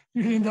mean,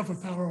 you end up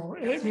with powder all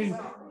right. I mean,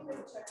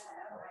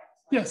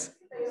 yes.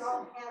 They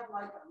all have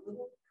like a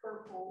little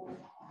purple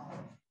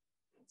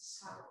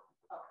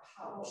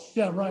pouch.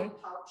 Yeah, right.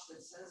 Pouch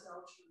that says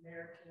Elgin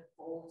American, it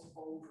folds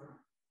over.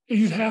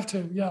 You'd have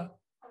to, yeah.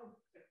 A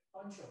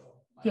bunch of them.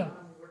 Yeah. My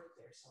mom worked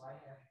there, so I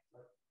had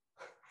like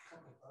a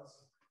couple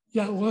dozen.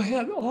 Yeah, well, it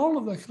had all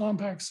of the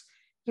compacts.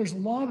 There's a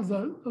lot of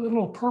the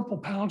little purple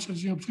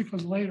pouches,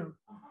 particularly later.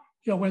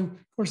 When,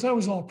 of course, that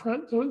was all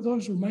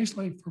those were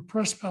mostly for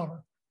pressed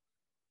powder.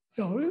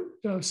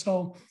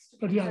 So,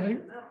 but yeah,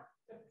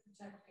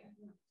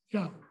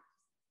 Yeah.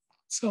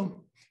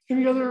 So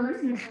any other,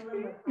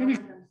 any,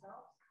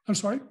 I'm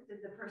sorry?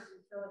 Did the person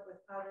fill it with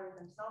powder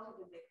themselves,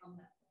 or did they come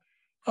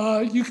that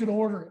way? You could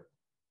order it.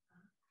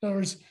 In other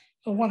words,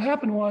 what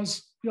happened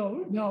was,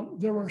 now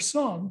there were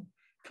some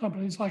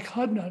companies like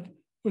Hudnut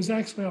was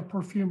actually a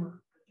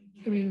perfumer.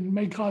 I mean,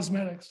 made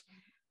cosmetics.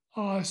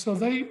 So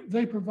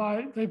they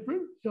provide,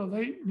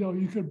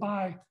 you could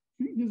buy,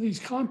 these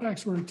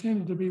compacts were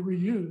intended to be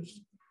reused.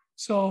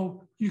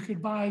 So you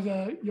could buy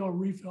the,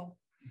 refill.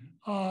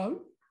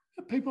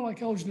 People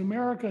like Elgin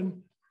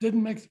American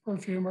didn't make the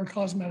perfume or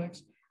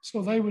cosmetics.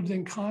 So they would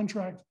then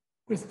contract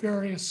with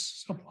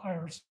various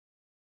suppliers.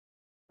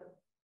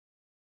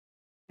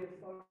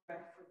 Photograph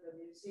for the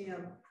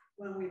museum,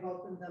 when we've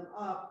opened them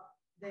up,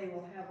 they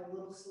will have a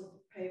little slip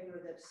of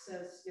paper that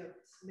says,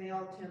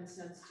 mail 10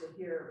 cents to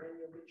here, and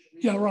you'll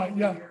get your right,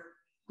 yeah,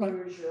 right,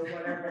 rouge or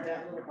whatever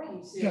that little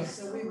piece is. Yeah.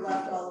 So we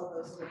left all of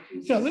those little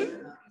pieces. Yeah,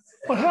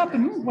 what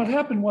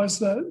happened was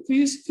that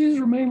these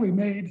were mainly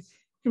made.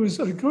 It was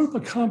a group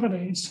of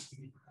companies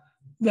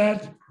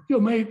that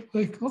made,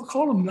 they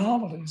call them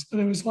novelties, but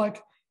it was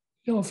like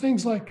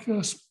things like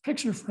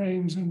picture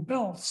frames and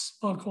belts,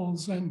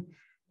 buckles, and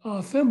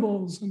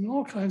thimbles, and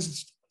all kinds of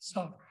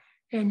stuff.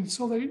 And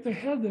so they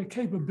had the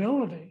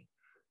capability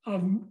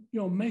of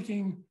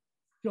making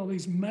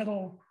these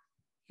metal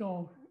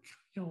metal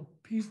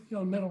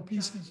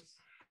pieces.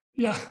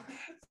 Yeah,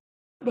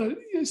 but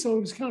so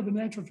it was kind of a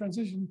natural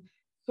transition.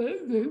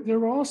 There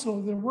were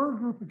a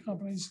group of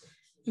companies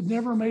that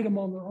never made them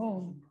on their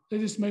own. They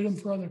just made them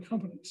for other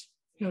companies,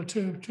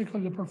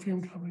 particularly the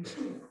perfume companies.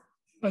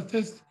 But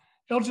this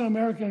Elgin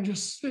American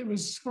it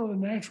was sort of the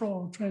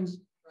natural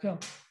transition.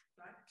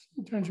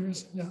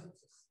 Yeah.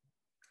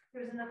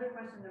 There's another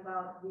question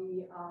about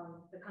the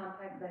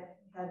compact that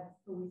had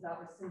who we thought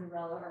was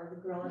Cinderella or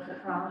the girl at the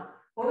prom.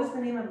 What was the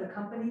name of the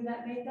company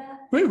that made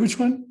that? Wait, which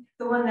one?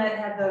 The one that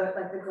had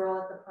the girl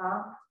at the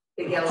prom.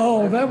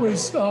 Oh, that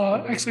was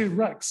actually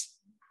Rex.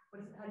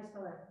 How do you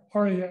spell that?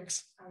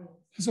 REX.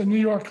 It's a New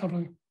York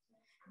company.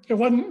 It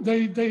wasn't.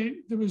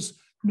 It was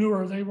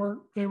newer. They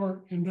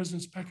weren't in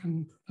business back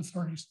in the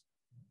 30s.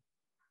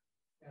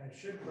 And I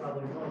should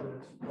probably know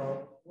this,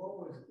 but what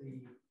was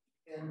the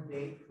end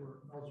date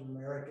for Elgin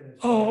American?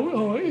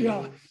 Oh,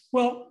 yeah.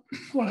 Well,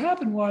 what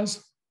happened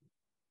was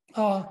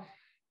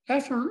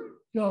after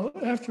World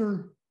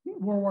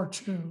War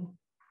II,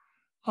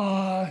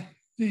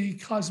 the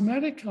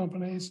cosmetic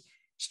companies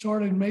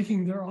started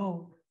making their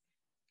own,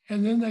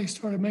 and then they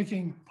started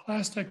making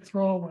plastic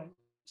throwaways,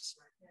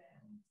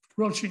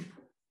 real cheap,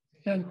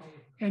 and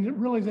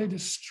they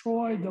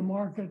destroyed the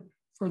market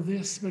for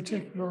this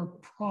particular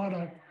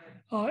product.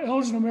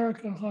 Elgin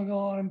American hung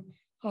on.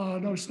 I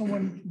know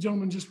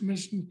gentleman just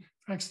mentioned, in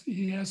fact,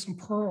 he has some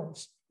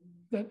pearls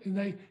that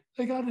they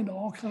got into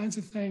all kinds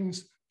of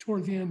things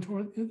toward the end,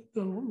 toward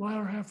the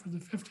latter half of the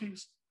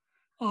 50s.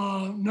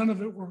 None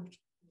of it worked.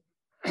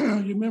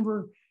 You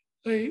remember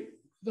the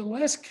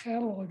last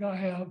catalog I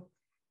have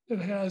that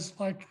has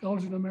like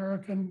Elgin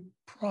American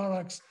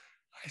products,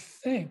 I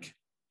think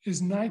is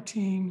about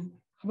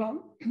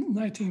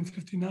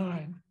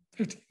 1959,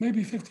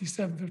 maybe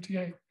 57,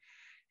 58.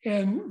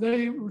 And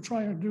they were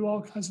trying to do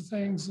all kinds of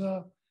things.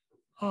 The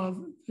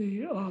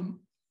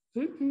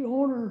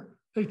owner,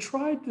 they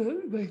tried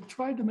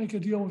to make a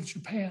deal with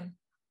Japan.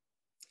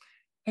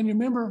 And you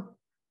remember,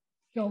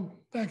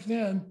 back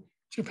then,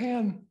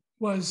 Japan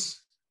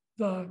was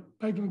the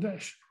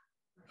Bangladesh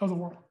of the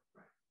world.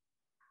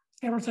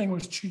 Everything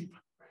was cheap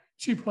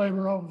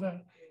labor, all of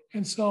that.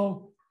 And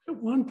so at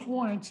one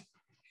point,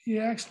 he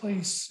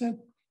actually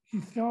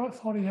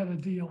thought he had a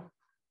deal.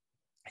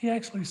 He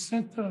actually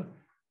sent the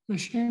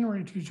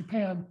machinery to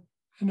Japan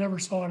and never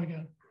saw it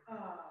again.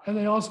 And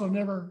they also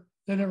never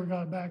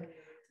got it back.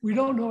 We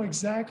don't know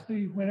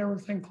exactly when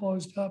everything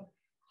closed up.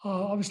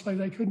 Obviously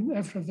they couldn't,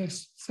 after they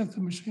sent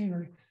the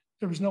machinery,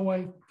 there was no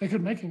way they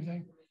could make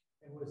anything.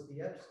 And was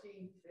the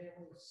Epstein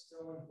family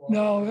still involved?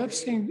 No,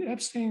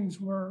 Epstein's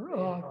were,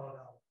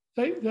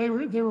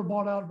 they were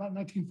bought out about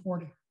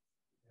 1940.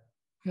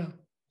 Yeah,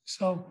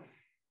 so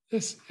they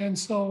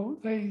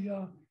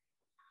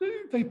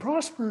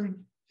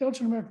prospered.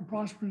 Elgin American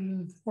prospered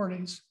in the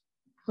 40s,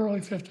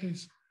 early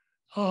 50s.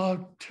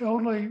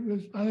 Totally,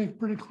 was, I think,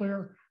 pretty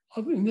clear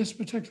in this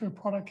particular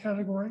product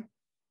category,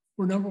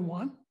 we're number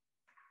one.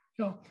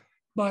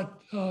 But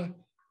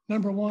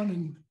number one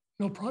and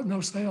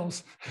no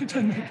sales. It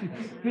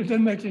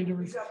didn't make any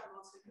difference.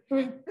 I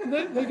mean,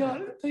 they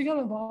got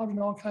involved in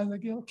all kinds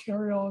of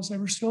carry-ons. They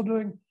were still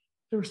doing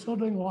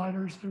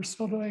lighters. They were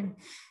still doing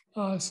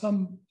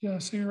some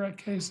cigarette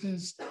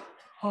cases.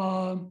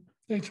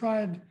 They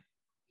tried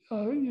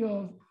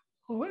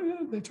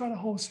they tried a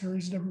whole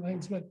series of different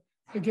things, but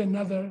again,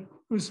 it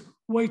was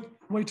way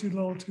too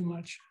little, too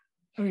much.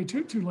 I mean,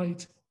 too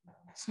late.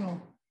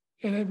 So,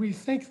 and we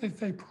think that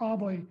they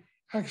probably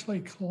actually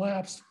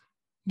collapsed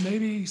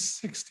maybe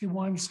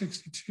 61,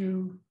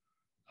 62.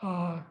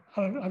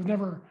 I've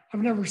never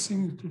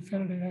seen the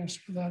definitive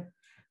answer to that.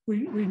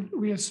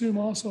 We assume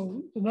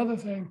also another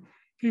thing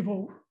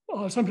people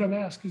sometimes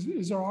ask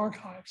is there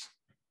archives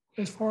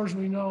as far as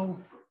we know,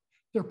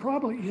 there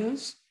probably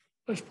is,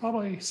 but it's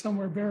probably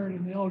somewhere buried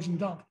in the Elgin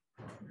dump.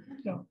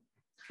 Yeah,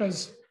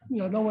 because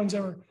no one's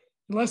ever,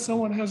 unless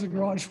someone has a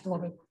garage full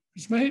of it,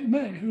 which may,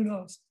 who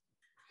knows?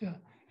 Yeah,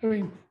 I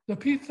mean, the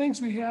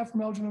things we have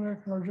from Elgin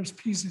American are just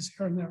pieces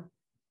here and there.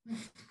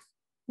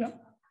 Yeah.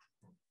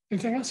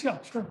 Anything else?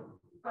 Yeah, sure.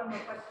 One more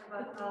question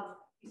about,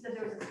 you said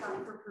there was a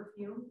spot for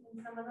perfume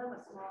in some of them, a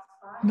small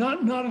spot?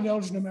 Not an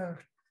Elgin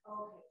American.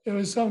 Oh, okay. It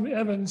was some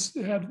Evans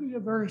had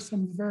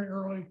some very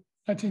early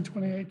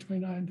 1928,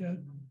 29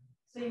 did.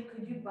 So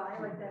could you buy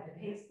like that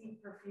pasty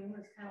perfume?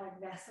 It's kind of like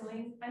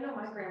Vaseline. I know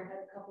my grandma had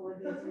a couple of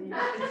these.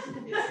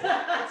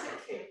 That's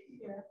okay.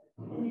 Yeah.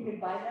 And you could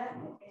buy that?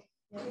 Okay.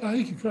 Yeah. I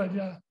think you could,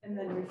 yeah. And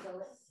then refill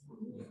it.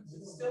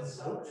 Still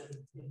solid.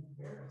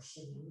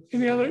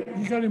 Any other,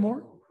 you got any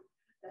more?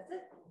 That's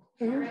it.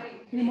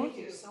 Any more? Thank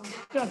you so much.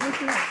 Yeah,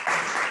 thank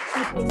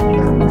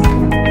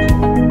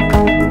you.